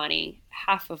half the money,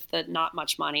 half of the not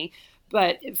much money,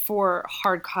 but for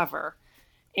hardcover.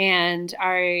 And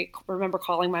I remember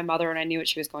calling my mother, and I knew what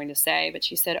she was going to say, but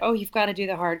she said, "Oh, you've got to do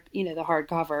the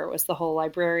hardcover." It was the whole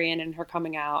librarian and her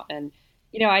coming out. And,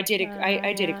 I did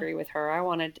Yeah. agree with her. I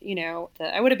wanted,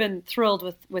 I would have been thrilled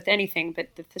with anything, but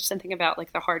there's something about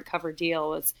like the hardcover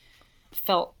deal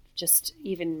felt just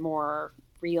even more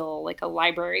real, like a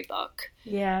library book.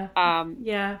 Yeah. Um,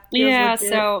 Yeah. Feels yeah. legit.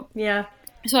 So Yeah.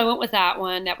 so I went with that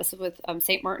one. That was with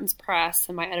St. Martin's Press,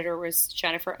 and my editor was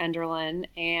Jennifer Enderlin.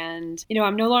 And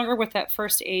I'm no longer with that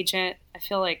first agent. I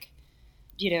feel like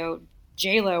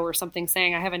J-Lo or something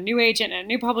saying I have a new agent and a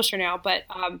new publisher now. But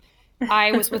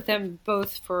I was with them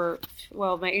both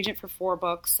my agent for 4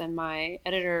 books and my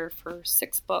editor for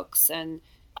 6 books. And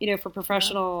for Wow.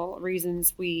 professional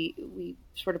reasons, we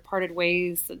sort of parted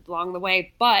ways along the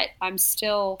way. But I'm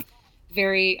still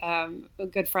very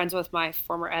good friends with my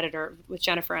former editor, with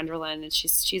Jennifer Enderlin, and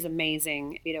she's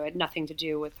amazing. It had nothing to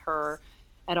do with her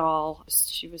at all.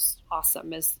 She was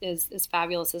awesome, as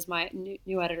fabulous as my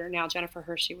new editor now, Jennifer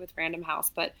Hershey with Random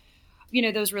House. But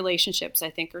those relationships, I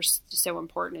think, are so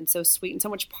important and so sweet and so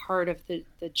much part of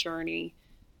the journey.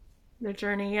 The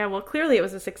journey. Yeah. Well, clearly it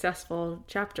was a successful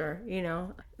chapter.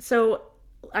 So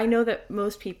I know that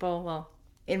most people, well,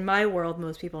 in my world,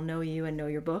 most people know you and know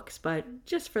your books, but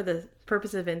just for the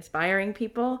purpose of inspiring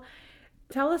people,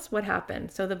 tell us what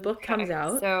happened. So the book comes Okay,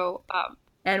 out. so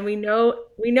And we know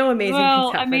amazing things Well,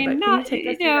 I happen, mean, but can you not, take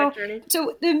us through that journey?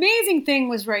 so the amazing thing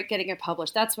was, right, getting it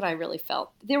published. That's what I really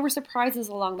felt. There were surprises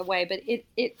along the way, but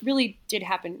it really did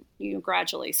happen,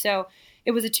 gradually. So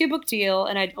it was a 2-book deal,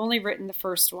 and I'd only written the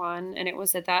first one, and it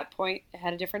was at that point, it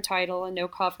had a different title and no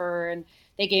cover, and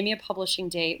they gave me a publishing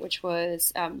date, which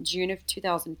was June of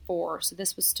 2004. So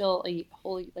this was still a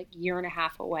whole year and a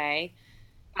half away,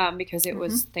 because it Mm-hmm.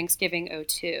 was Thanksgiving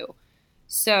 '02.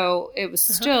 So it was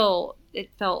Uh-huh. still, it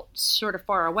felt sort of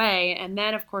far away. And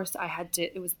then, of course,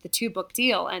 it was the 2-book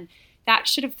deal. And that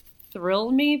should have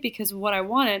thrilled me, because what I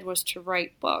wanted was to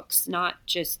write books, not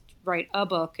just write a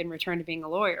book and return to being a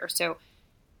lawyer. So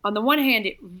on the one hand,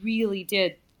 it really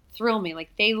did thrill me.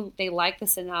 Like they like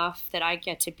this enough that I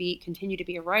get to continue to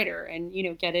be a writer, and,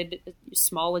 get a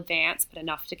small advance, but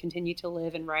enough to continue to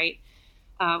live and write.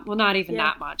 Well, not even Yeah.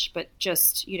 that much, but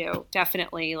just,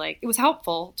 definitely, like, it was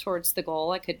helpful towards the goal.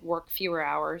 I could work fewer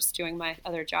hours doing my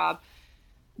other job.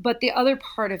 But the other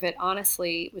part of it,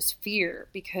 honestly, was fear,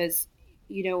 because,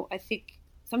 I think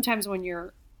sometimes when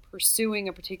you're pursuing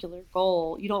a particular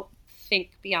goal, you don't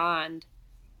think beyond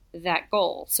that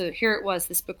goal. So here it was,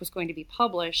 this book was going to be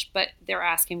published, but they're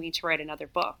asking me to write another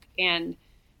book. And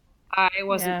I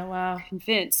wasn't Yeah. Wow.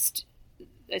 convinced.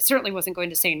 I certainly wasn't going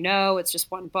to say no. It's just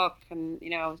one book, and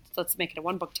let's make it a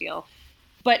 1-book deal.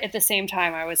 But at the same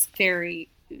time, I was very,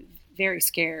 very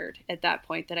scared at that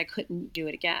point that I couldn't do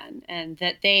it again, and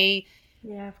that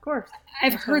Yeah. Of course.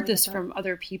 I've I heard totally get this that. from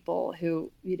other people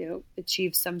who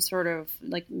achieve some sort of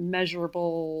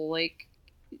measurable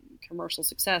commercial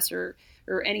success, or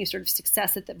any sort of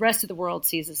success that the rest of the world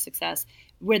sees as success,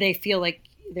 where they feel like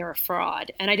they're a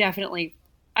fraud. And I definitely,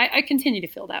 I continue to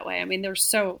feel that way. I mean, there's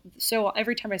so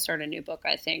every time I start a new book,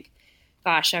 I think,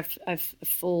 gosh, I've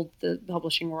fooled the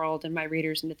publishing world and my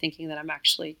readers into thinking that I'm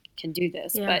actually can do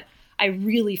this. Yeah. But I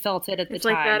really felt it at the It's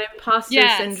like time. that imposter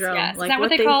Yes, syndrome. yes. Is Like that what what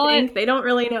they they call it? think, they don't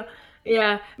really know.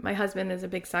 Yeah. My husband is a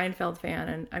big Seinfeld fan,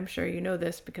 and I'm sure you know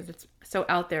this because it's so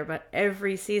out there, but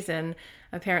every season,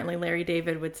 apparently Larry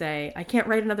David would say, I can't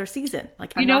write another season.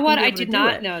 Like, You I'm know not going what? to be I able to did do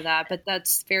not it. know that, but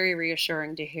that's very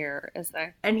reassuring to hear.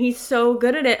 And he's so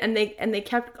good at it, and they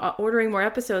kept ordering more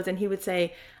episodes, and he would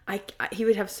say, he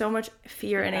would have so much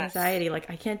fear and Yes, anxiety,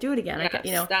 like I can't do it again.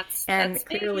 yes, And that's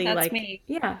me. clearly, That's like, me.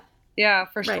 yeah, Yeah,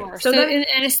 for right. sure. So So, then,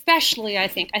 and especially, I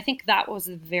think that was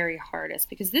the very hardest,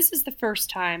 because this is the first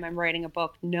time I'm writing a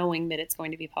book knowing that it's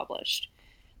going to be published.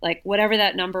 Like, whatever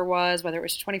that number was, whether it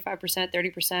was 25%,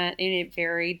 30%, and it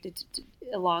varied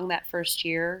along that first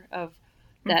year of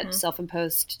that mhm,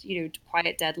 self-imposed,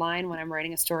 quiet deadline, when I'm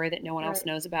writing a story that no one else right,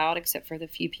 knows about except for the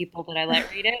few people that I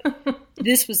let read it.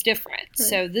 This was different. right,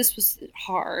 So this was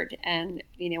hard. And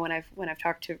when I've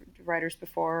talked to writers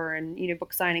before, and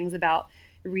book signings about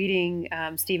reading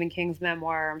Stephen King's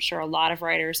memoir, I'm sure a lot of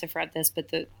writers have read this, but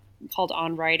the called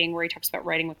On Writing, where he talks about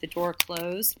writing with the door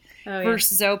closed oh yeah,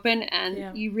 versus open. And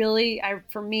yeah,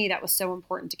 for me, that was so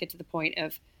important to get to the point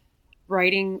of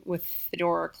writing with the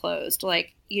door closed.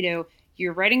 Like,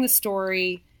 you're writing the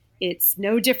story. It's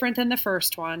no different than the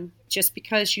first one, just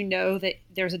because you know that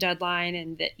there's a deadline,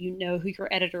 and that you know who your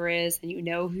editor is, and you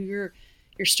know who you're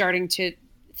starting to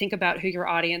think about who your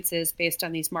audience is based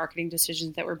on these marketing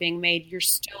decisions that were being made. You're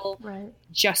still right,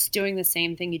 just doing the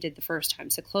same thing you did the first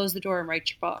time. So close the door and write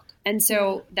your book. And yeah,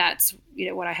 so that's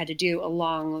what I had to do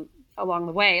along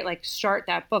the way, like start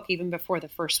that book even before the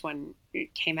first one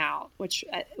came out, which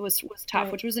was tough,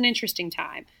 right. which was an interesting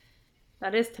time.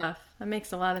 That is tough. That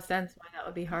makes a lot of sense why that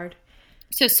would be hard.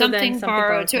 So So then something something borrowed.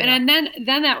 borrowed So came out. and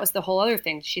then that was the whole other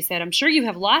thing. She said, "I'm sure you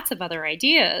have lots of other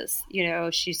ideas."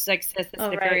 She's like says this Oh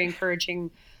in a very right,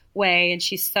 encouraging way, and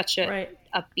she's such a right.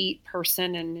 upbeat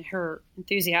person, and her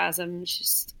enthusiasm,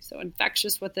 she's so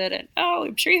infectious with it. And, oh,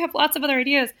 I'm sure you have lots of other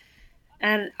ideas.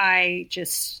 And I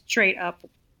just straight up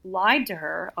lied to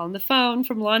her on the phone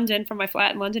from London, from my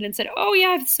flat in London, and said, "Oh yeah,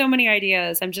 I have so many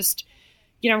ideas. I'm just,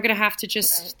 I'm going to have to Right.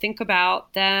 just think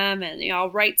about them, and I'll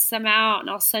write some out, and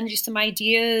I'll send you some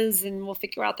ideas, and we'll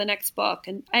figure out the next book."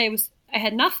 And I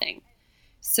had nothing.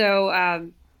 So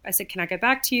I said, "Can I get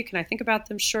back to you? Can I think about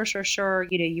them?" "Sure, sure, sure.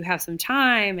 You have some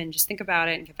time, and just think about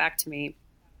it and get back to me."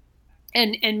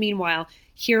 And meanwhile,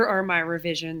 here are my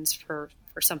revisions for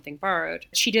Something Borrowed.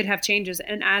 She did have changes,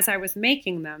 and as I was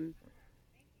making them,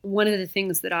 one of the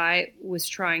things that I was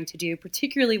trying to do,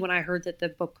 particularly when I heard that the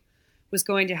book was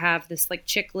going to have this like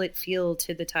chick lit feel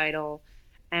to the title,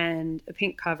 and a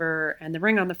pink cover and the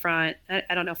ring on the front.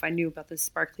 I don't know if I knew about this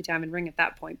sparkly diamond ring at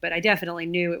that point, but I definitely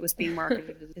knew it was being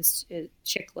marketed as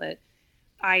chick lit.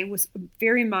 I was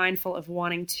very mindful of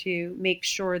wanting to make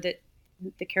sure that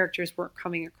the characters weren't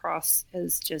coming across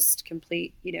as just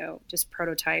complete, just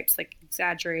prototypes, like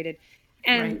exaggerated.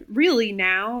 And really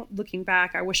now, looking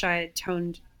back, I wish I had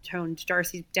toned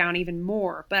Darcy down even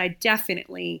more. But I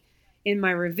definitely, in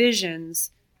my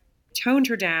revisions, toned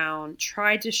her down,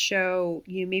 tried to show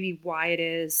maybe why it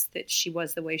is that she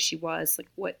was the way she was, like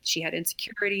what she had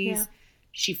insecurities. Yeah.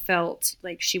 She felt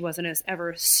like she wasn't as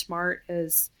ever smart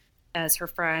as her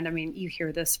friend. I mean, you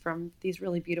hear this from these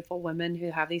really beautiful women who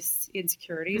have these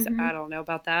insecurities. Mm-hmm. I don't know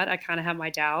about that. I kind of have my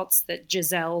doubts that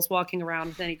Giselle's walking around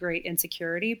with any great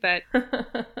insecurity, but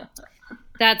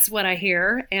that's what I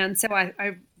hear. And so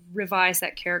I revised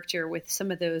that character with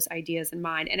some of those ideas in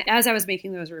mind. And as I was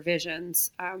making those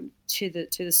revisions to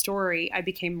the story, I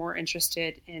became more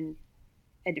interested in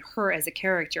her as a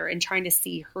character and trying to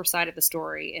see her side of the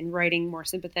story and writing more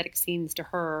sympathetic scenes to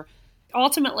her.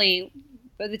 Ultimately,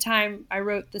 by the time I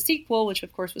wrote the sequel, which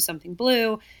of course was Something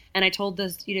Blue, and I told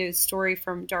this story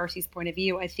from Darcy's point of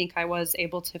view, I think I was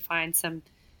able to find some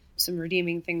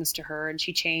redeeming things to her, and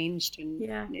she changed, and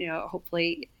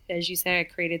hopefully, as you say, I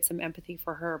created some empathy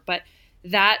for her. But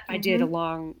that I did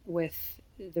along with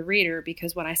the reader,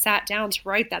 because when I sat down to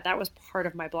write that was part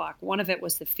of my block. One of it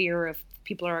was the fear of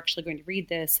people are actually going to read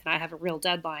this, and I have a real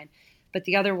deadline. But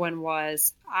the other one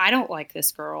was, I don't like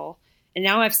this girl. And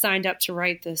now I've signed up to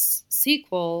write this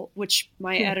sequel, which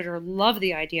my editor loved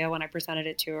the idea when I presented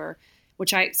it to her,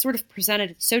 which I sort of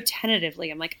presented so tentatively.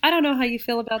 I'm like, I don't know how you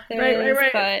feel about this,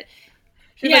 right. But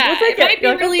she's yeah, like, it might be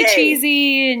really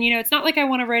cheesy. And, it's not like I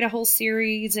want to write a whole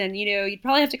series. And, you'd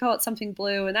probably have to call it Something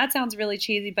Blue. And that sounds really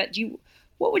cheesy. But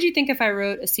what would you think if I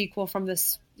wrote a sequel from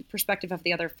this perspective of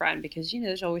the other friend? Because,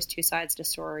 there's always two sides to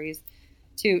stories,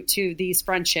 to these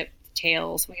friendship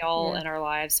tales. We all in our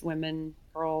lives, women,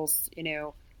 girls,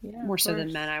 more so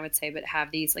than men, I would say, but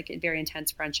have these like very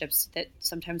intense friendships that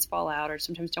sometimes fall out or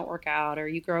sometimes don't work out, or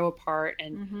you grow apart.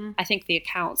 And I think the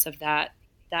accounts of that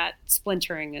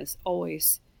splintering is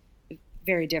always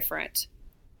very different.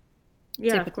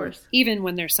 Yeah, typically. Of course. Even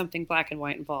when there's something black and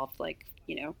white involved, like,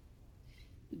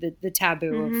 the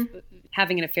taboo of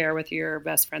having an affair with your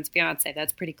best friend's fiance,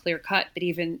 that's pretty clear cut. But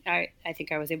even I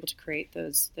think I was able to create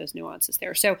those nuances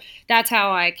there. So that's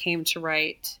how I came to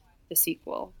write the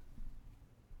sequel.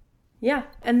 Yeah.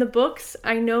 And the books,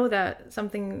 I know that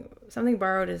Something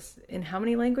Borrowed is in how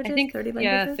many languages? I think 30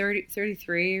 languages? Yeah,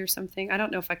 33 or something. I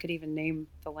don't know if I could even name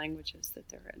the languages that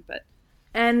they're in, but.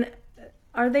 And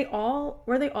were they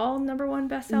all number one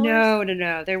bestsellers?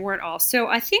 No, they weren't all. So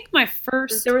I think my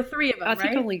first, there were 3 of them, I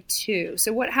think only 2.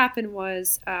 So what happened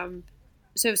was,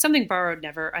 so Something Borrowed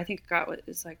never, I think got what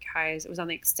is like high as, it was on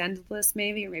the extended list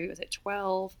maybe, or maybe it was at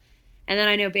 12. And then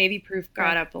I know Baby Proof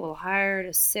got up a little higher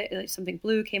to sit, like Something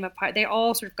Blue came up high. They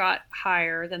all sort of got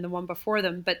higher than the one before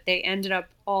them, but they ended up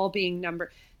all being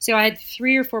number. So I had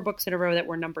 3 or 4 books in a row that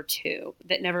were number 2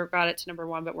 that never got it to number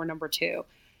 1, but were number 2.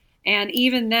 And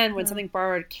even then, when Something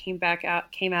Borrowed came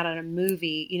out on a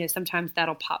movie, sometimes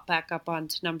that'll pop back up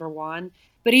onto number 1.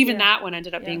 But even that one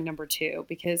ended up being number 2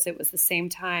 because it was the same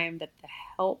time that The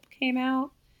Help came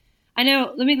out. I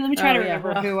know. Let me try to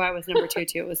remember who I was number 2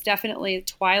 to. It was definitely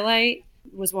Twilight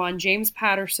was one. James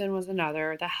Patterson was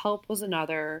another. The Help was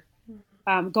another.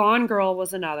 Gone Girl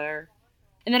was another.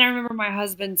 And then I remember my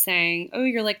husband saying, "Oh,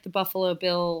 you're like the Buffalo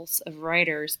Bills of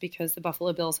writers," because the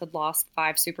Buffalo Bills had lost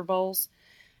 5 Super Bowls.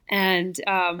 And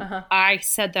I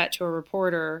said that to a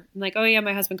reporter. I'm like, "Oh yeah,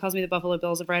 my husband calls me the Buffalo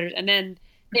Bills of writers." And then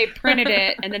they printed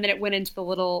it, and then it went into the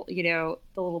little, the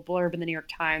little blurb in the New York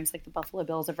Times, like the Buffalo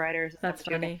Bills of writers. That's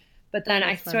funny. But then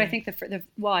I think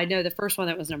I know the first one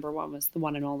that was number 1 was The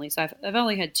One and Only. So I've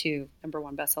only had 2 number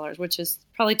 1 bestsellers, which is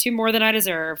probably 2 more than I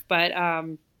deserve. But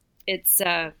it's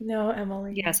no,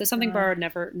 Emily. Yeah, so Something Borrowed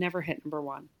never hit number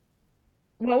 1.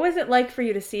 What was it like for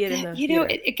you to see it in the theater?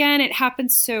 It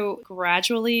happens so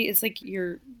gradually. It's like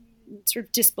your sort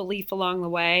of disbelief along the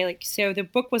way. Like, so the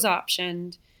book was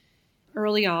optioned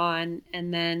early on,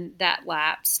 and then that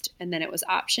lapsed, and then it was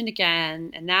optioned again,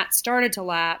 and that started to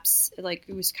lapse. Like,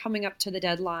 it was coming up to the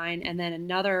deadline, and then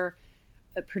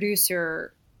a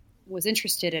producer was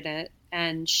interested in it,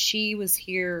 and she was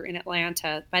here in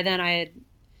Atlanta. By then I had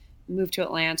moved to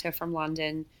Atlanta from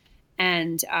London,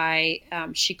 and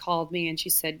she called me and she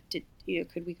said,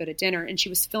 could we go to dinner? And she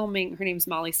was filming. Her name's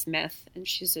Molly Smith, and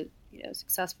she's a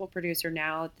successful producer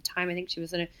now. At the time, I think she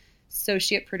was an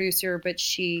associate producer, but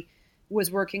she was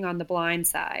working on The Blind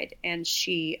Side, and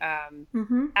she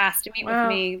asked to meet with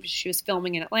me. She was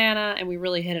filming in Atlanta, and we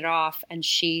really hit it off. And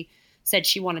she said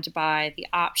she wanted to buy the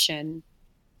option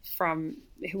from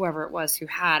whoever it was who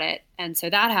had it. And so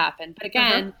that happened. But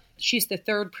again, she's the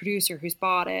 3rd producer who's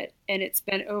bought it, and it's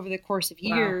been over the course of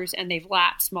years, and they've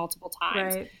lapsed multiple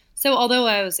times. Right. So although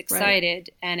I was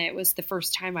excited, and it was the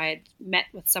first time I had met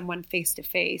with someone face to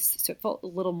face, so it felt a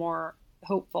little more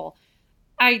hopeful.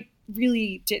 I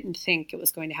really didn't think it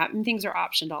was going to happen. Things are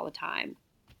optioned all the time.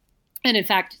 And in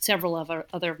fact, several other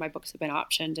of my books have been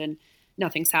optioned and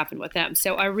nothing's happened with them.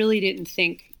 So I really didn't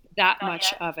think that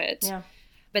much of it. Yeah.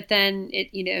 But then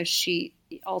she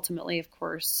ultimately, of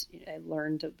course, I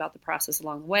learned about the process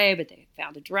along the way, but they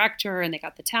found a director and they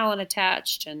got the talent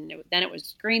attached, and then it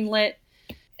was greenlit.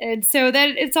 And so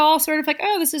then it's all sort of like,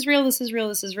 oh, this is real, this is real,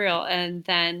 this is real. And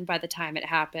then by the time it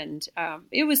happened,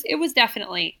 it was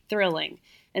definitely thrilling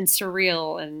and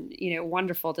surreal and,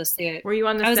 wonderful to see it. Were you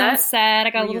on the set? I was on set. I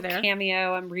got Were a little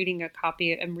cameo. I'm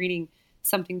reading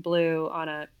Something Blue on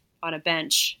a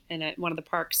bench in one of the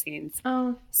park scenes.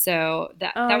 Oh, so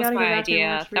that was my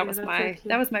idea. That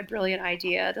was my brilliant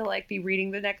idea to like be reading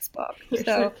the next book.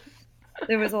 So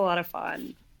it was a lot of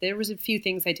fun. There was a few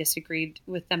things I disagreed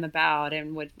with them about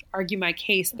and would argue my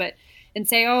case, and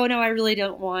say, oh no, I really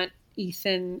don't want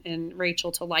Ethan and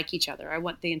Rachel to like each other. I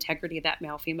want the integrity of that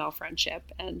male-female friendship,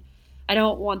 and I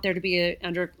don't want there to be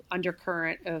an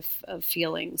undercurrent of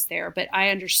feelings there. But I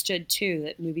understood too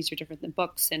that movies are different than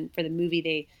books, and for the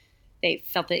movie they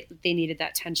felt that they needed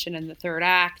that tension in the third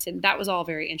act, and that was all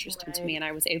very interesting to me. And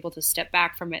I was able to step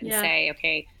back from it and say,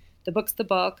 okay, the book's the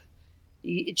book.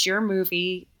 It's your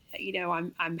movie.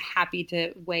 I'm happy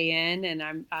to weigh in,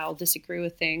 and I'll disagree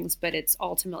with things, but it's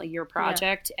ultimately your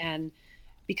project. Yeah. And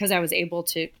because I was able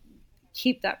to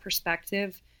keep that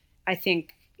perspective, I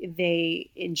think they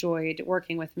enjoyed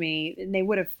working with me, and they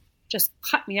would have just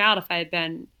cut me out if I had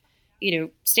been,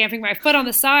 stamping my foot on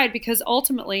the side, because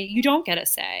ultimately you don't get a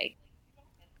say.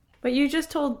 But you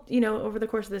just told, over the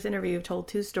course of this interview, you've told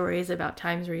 2 stories about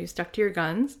times where you stuck to your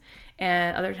guns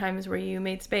and other times where you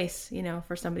made space,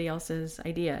 for somebody else's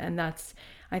idea. And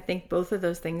I think both of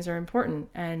those things are important.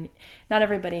 And not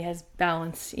everybody has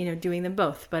balance, doing them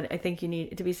both. But I think you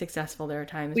need to be successful. There are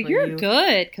times where you're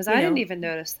good, because I didn't even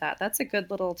notice that. That's a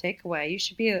good little takeaway. You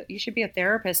should be a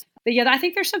therapist. But yeah, I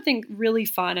think there's something really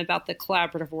fun about the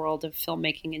collaborative world of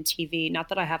filmmaking and TV. Not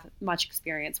that I have much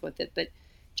experience with it, but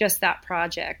just that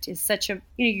project is such a,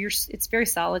 it's very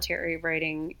solitary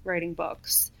writing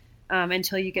books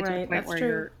until you get to the point where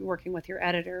you're working with your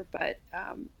editor. But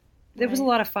it was a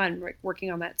lot of fun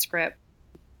working on that script.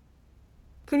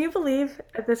 Can you believe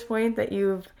at this point that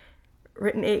you've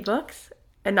written 8 books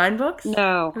and 9 books?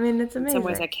 No. I mean, it's amazing. In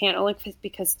some ways I can't, only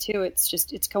because too,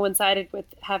 it's coincided with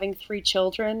having 3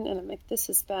 children. And I'm like, this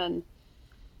has been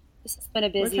a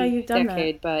busy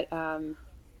decade,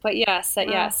 but yes,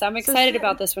 I'm excited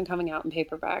about this one coming out in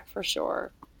paperback for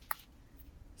sure.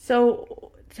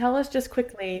 So tell us just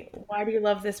quickly, why do you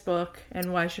love this book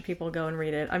and why should people go and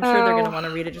read it? I'm sure they're going to want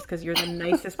to read it just because you're the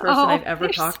nicest person I've ever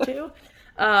talked to.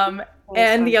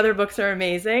 And the other books are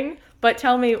amazing. But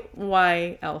tell me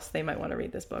why else they might want to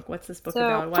read this book. What's this book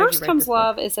about? Why First Comes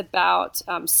Love is about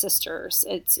sisters.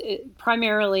 It's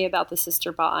primarily about the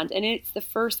sister bond. And it's the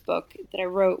first book that I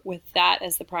wrote with that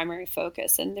as the primary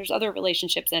focus. And there's other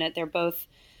relationships in it. They're both,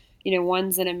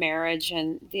 one's in a marriage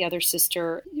and the other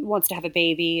sister wants to have a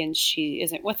baby and she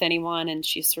isn't with anyone. And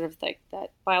she's sort of like that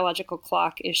biological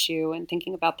clock issue and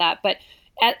thinking about that. But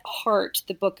at heart,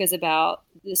 the book is about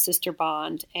the sister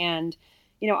bond. And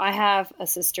I have a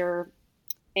sister,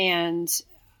 and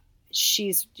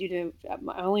she's,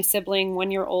 my only sibling,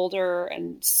 1 year older,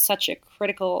 and such a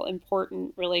critical,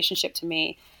 important relationship to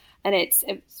me. And it's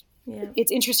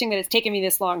interesting that it's taken me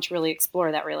this long to really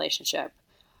explore that relationship.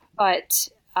 But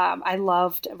I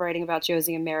loved writing about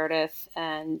Josie and Meredith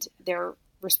and their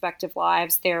respective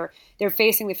lives. They're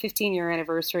facing the 15-year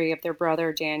anniversary of their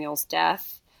brother Daniel's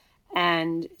death.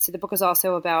 And so the book is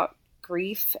also about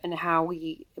grief and how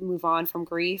we move on from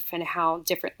grief and how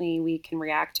differently we can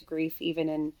react to grief,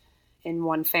 even in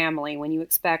one family, when you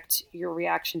expect your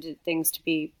reaction to things to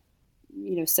be,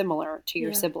 similar to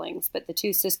your siblings. But the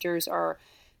 2 sisters are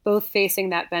both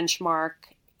facing that benchmark.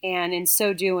 And in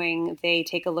so doing, they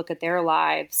take a look at their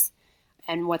lives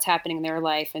and what's happening in their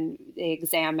life, and they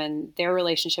examine their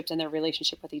relationships and their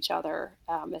relationship with each other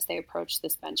as they approach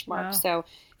this benchmark. Wow. So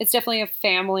it's definitely a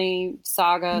family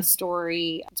saga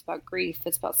story. It's about grief.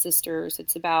 It's about sisters.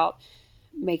 It's about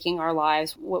making our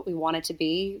lives what we want it to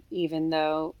be, even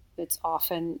though it's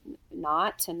often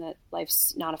not, and that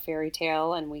life's not a fairy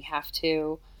tale, and we have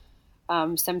to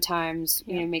sometimes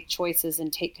make choices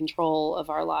and take control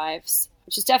of our lives,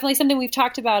 which is definitely something we've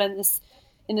talked about in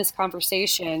this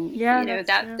conversation.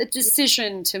 The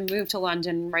decision to move to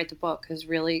London and write the book has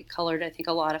really colored, I think,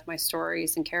 a lot of my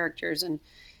stories and characters. And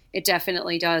it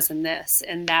definitely does in this.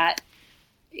 And that,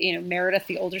 Meredith,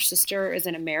 the older sister, is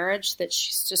in a marriage that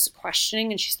she's just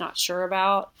questioning and she's not sure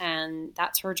about. And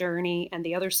that's her journey. And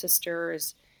the other sister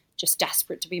is just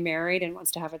desperate to be married and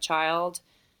wants to have a child.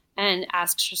 and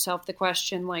asks yourself the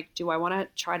question, like, do I want to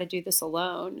try to do this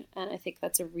alone? And I think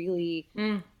that's a really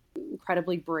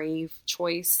incredibly brave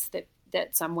choice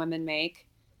that some women make.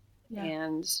 Yeah.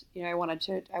 And, I wanted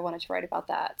to write about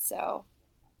that. So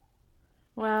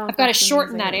wow, I've got to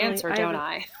shorten that answer, don't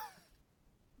I?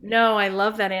 No, I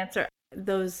love that answer.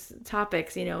 Those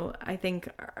topics, I think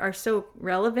are so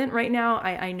relevant right now.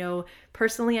 I know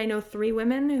personally, I know 3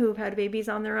 women who've had babies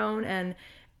on their own, and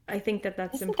I think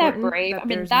that's Isn't important. That brave? I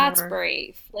mean, that's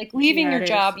brave. Like leaving your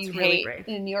job you hate brave.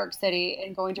 in New York City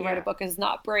and going to write a book is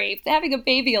not brave. Having a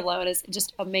baby alone is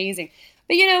just amazing.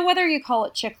 But whether you call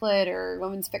it chick lit or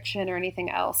women's fiction or anything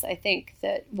else, I think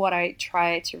that what I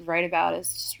try to write about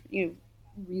is just,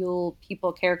 real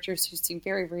people, characters who seem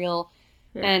very real.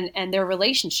 Yeah. And their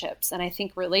relationships. And I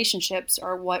think relationships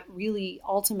are what really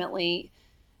ultimately,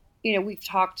 we've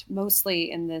talked mostly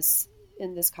in this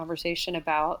conversation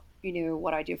about,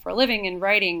 what I do for a living and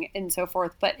writing and so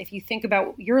forth. But if you think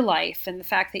about your life and the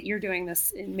fact that you're doing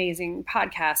this amazing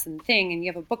podcast and thing, and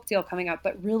you have a book deal coming up,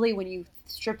 but really when you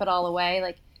strip it all away,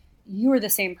 like you are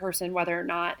the same person, whether or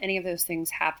not any of those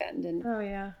things happened.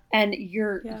 And, and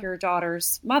your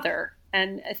daughter's mother.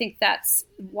 And I think that's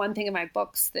one thing in my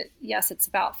books that, yes, it's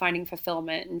about finding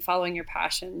fulfillment and following your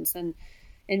passions and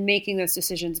making those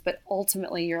decisions. But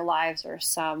ultimately, your lives are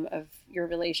some of your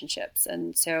relationships.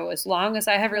 And so as long as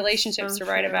I have relationships to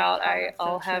write about,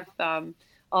 I'll have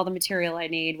all the material I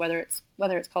need, whether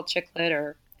it's called chick lit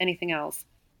or anything else.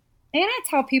 And it's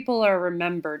how people are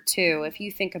remembered, too. If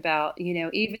you think about,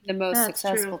 even the most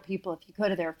successful people, if you go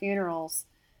to their funerals,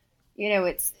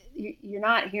 you're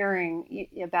not hearing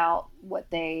about what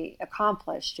they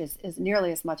accomplished as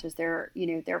nearly as much as their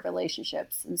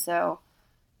relationships. And so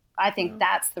I think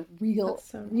that's the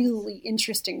really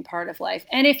interesting part of life.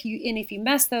 And if you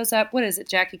mess those up, what is it?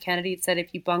 Jackie Kennedy said,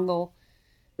 if you bungle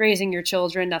raising your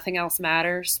children, nothing else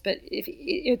matters. But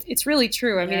it's really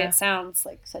true. I mean, it sounds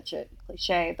like such a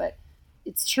cliche, but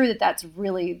it's true that that's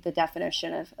really the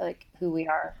definition of like who we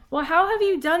are. Well, how have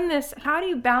you done this? How do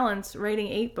you balance writing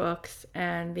 8 books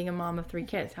and being a mom of 3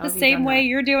 kids? The same way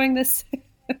you're doing this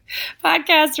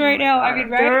podcast right now. God, I mean,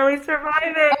 barely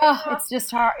surviving. Oh, it's just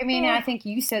hard. I mean, I think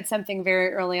you said something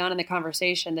very early on in the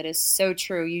conversation that is so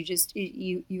true. You just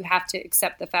you have to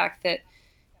accept the fact that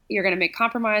you're going to make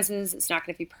compromises. It's not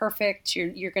going to be perfect.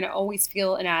 You're going to always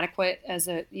feel inadequate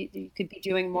you could be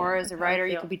doing more as a writer.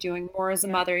 You could be doing more as a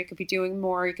mother. You could be doing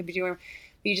more.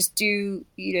 You just do,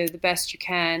 the best you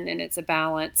can. And it's a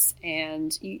balance,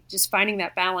 and you just finding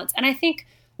that balance. And I think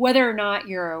whether or not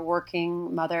you're a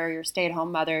working mother, you're a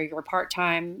stay-at-home mother, you're a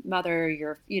part-time mother,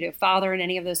 you're, father in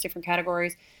any of those different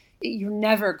categories, you're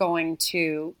never going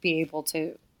to be able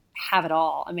to have it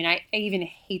all. I mean, I even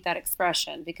hate that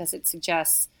expression because it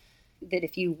suggests that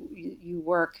if you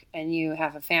work and you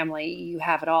have a family, you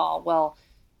have it all. Well,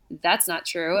 that's not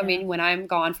true. Yeah. I mean, when I'm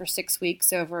gone for 6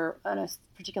 weeks over on a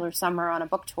particular summer on a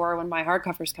book tour, when my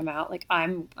hardcovers come out, like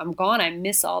I'm gone. I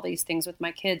miss all these things with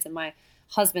my kids, and my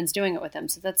husband's doing it with them.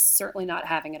 So that's certainly not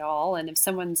having it all. And if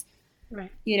someone's,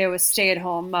 a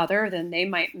stay-at-home mother, then they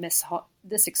might miss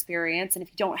this experience. And if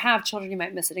you don't have children, you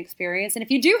might miss an experience. And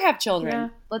if you do have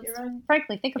children, let's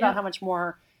frankly think about how much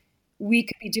more we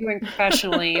could be doing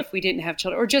professionally if we didn't have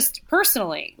children, or just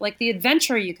personally, like the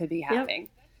adventure you could be having,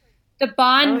 the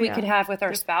bond we could have with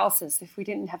our spouses if we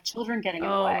didn't have children getting in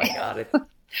the way. Oh my God.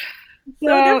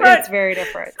 It's very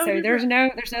different. So there's no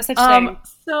such thing.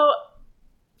 So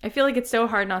I feel like it's so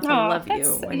hard not to love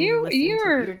you when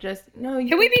you're just,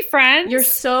 can we be friends? You're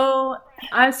so,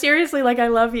 I'm seriously, like, I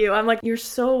love you. I'm like, you're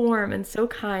so warm and so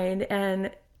kind and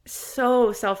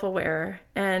so self-aware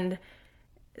and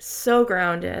so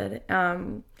grounded.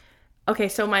 Okay,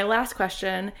 so my last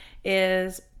question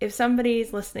is, if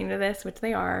somebody's listening to this, which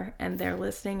they are, and they're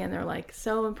listening and they're like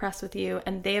so impressed with you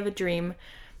and they have a dream,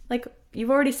 like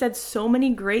you've already said so many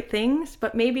great things,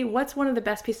 but maybe what's one of the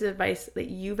best pieces of advice that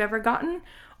you've ever gotten,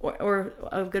 or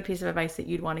a good piece of advice that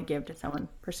you'd want to give to someone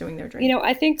pursuing their dream?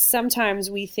 I think sometimes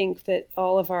we think that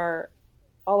all of our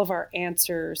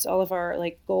answers, all of our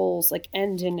like goals, like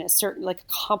end in a certain, like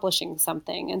accomplishing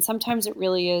something. And sometimes it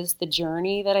really is the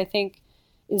journey that I think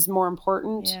is more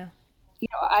important. Yeah.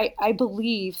 I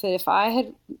believe that if I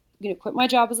had, quit my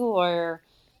job as a lawyer,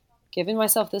 given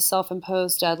myself this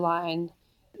self-imposed deadline,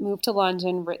 moved to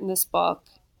London, written this book,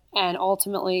 and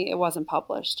ultimately it wasn't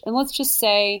published. And let's just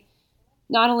say,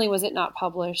 not only was it not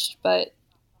published, but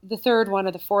the third one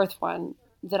or the fourth one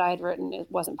that I had written, it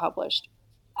wasn't published.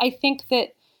 I think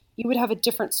that you would have a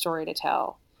different story to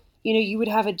tell. You would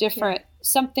have a different,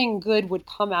 something good would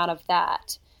come out of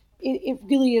that. It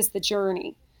really is the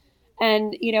journey.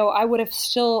 And, I would have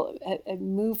still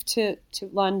moved to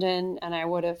London, and I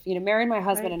would have, married my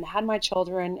husband and had my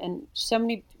children, and so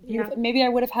many, maybe I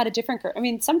would have had a different career. I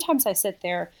mean, sometimes I sit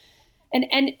there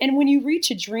and when you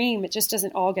reach a dream, it just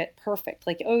doesn't all get perfect.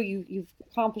 Like, oh, you've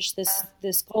accomplished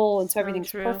this goal, and so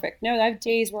everything's perfect. No, I have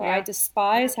days where I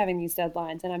despise having these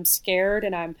deadlines, and I'm scared,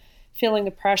 and I'm feeling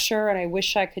the pressure, and I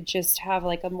wish I could just have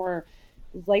like a more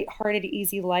lighthearted,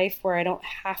 easy life where I don't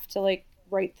have to like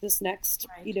write this next,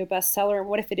 bestseller. And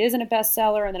what if it isn't a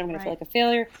bestseller, and then I'm going to feel like a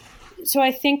failure? So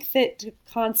I think that to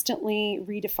constantly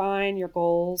redefine your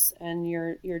goals and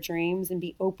your dreams and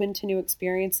be open to new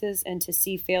experiences and to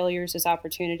see failures as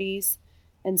opportunities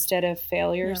instead of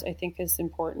failures, I think is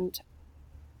important.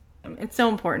 It's so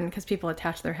important because people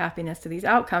attach their happiness to these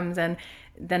outcomes and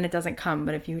then it doesn't come.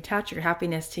 But if you attach your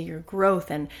happiness to your growth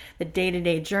and the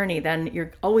day-to-day journey, then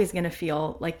you're always going to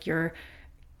feel like you're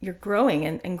growing,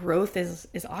 and growth is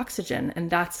oxygen.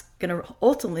 And that's going to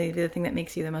ultimately be the thing that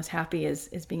makes you the most happy is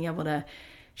being able to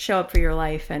show up for your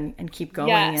life and keep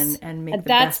going and make the best.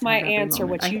 That's my answer,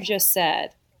 what you just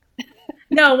said.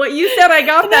 No, what you said, I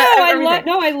got that. I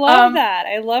love that.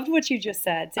 I loved what you just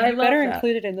said. So you better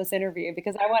include it in this interview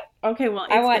because I want everyone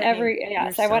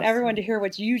to hear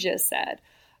what you just said.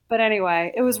 But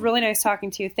anyway, it was really nice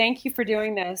talking to you. Thank you for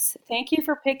doing this. Thank you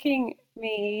for picking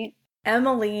me.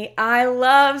 Emily, I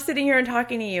love sitting here and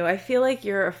talking to you. I feel like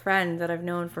you're a friend that I've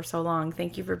known for so long.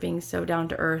 Thank you for being so down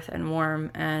to earth and warm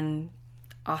and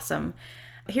awesome.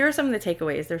 Here are some of the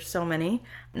takeaways. There's so many.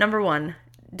 Number 1,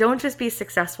 don't just be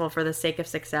successful for the sake of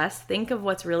success. Think of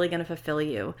what's really going to fulfill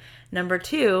you. Number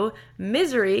 2,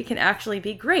 misery can actually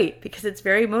be great because it's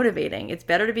very motivating. It's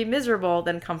better to be miserable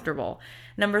than comfortable.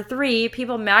 Number 3,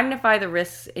 people magnify the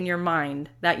risks in your mind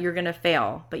that you're going to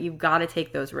fail, but you've got to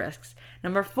take those risks.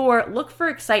 Number 4, look for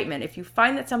excitement. If you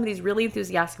find that somebody's really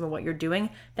enthusiastic about what you're doing,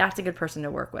 that's a good person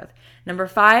to work with. Number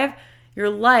 5, your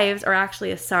lives are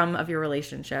actually a sum of your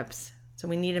relationships. So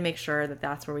we need to make sure that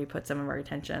that's where we put some of our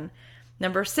attention.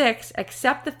 Number 6,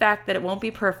 accept the fact that it won't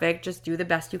be perfect. Just do the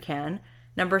best you can.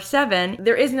 Number 7,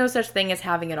 there is no such thing as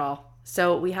having it all.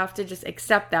 So we have to just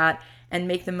accept that and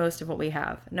make the most of what we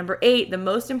have. Number 8, the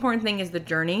most important thing is the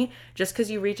journey. Just because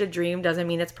you reach a dream doesn't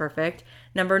mean it's perfect.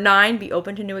 Number 9, be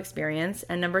open to new experience.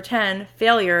 And number 10,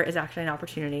 failure is actually an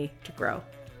opportunity to grow.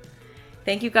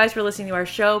 Thank you guys for listening to our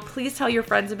show. Please tell your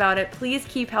friends about it. Please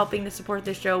keep helping to support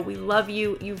this show. We love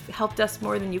you. You've helped us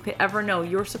more than you could ever know.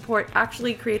 Your support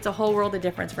actually creates a whole world of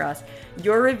difference for us.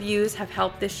 Your reviews have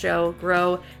helped this show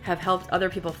grow, have helped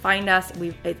other people find us.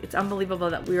 It's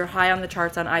unbelievable that we are high on the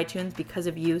charts on iTunes because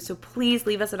of you. So please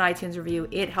leave us an iTunes review.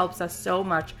 It helps us so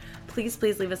much. Please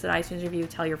leave us an iTunes review.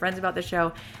 Tell your friends about the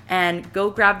show and go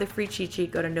grab the free cheat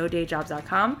sheet. Go to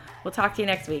nodayjobs.com. We'll talk to you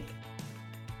next week.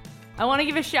 I want to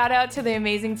give a shout out to the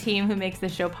amazing team who makes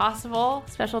this show possible.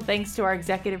 Special thanks to our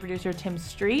executive producer, Tim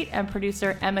Street, and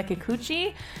producer, Emma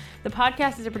Kikuchi. The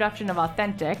podcast is a production of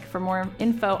Authentic. For more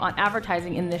info on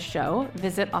advertising in this show,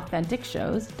 visit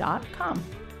AuthenticShows.com.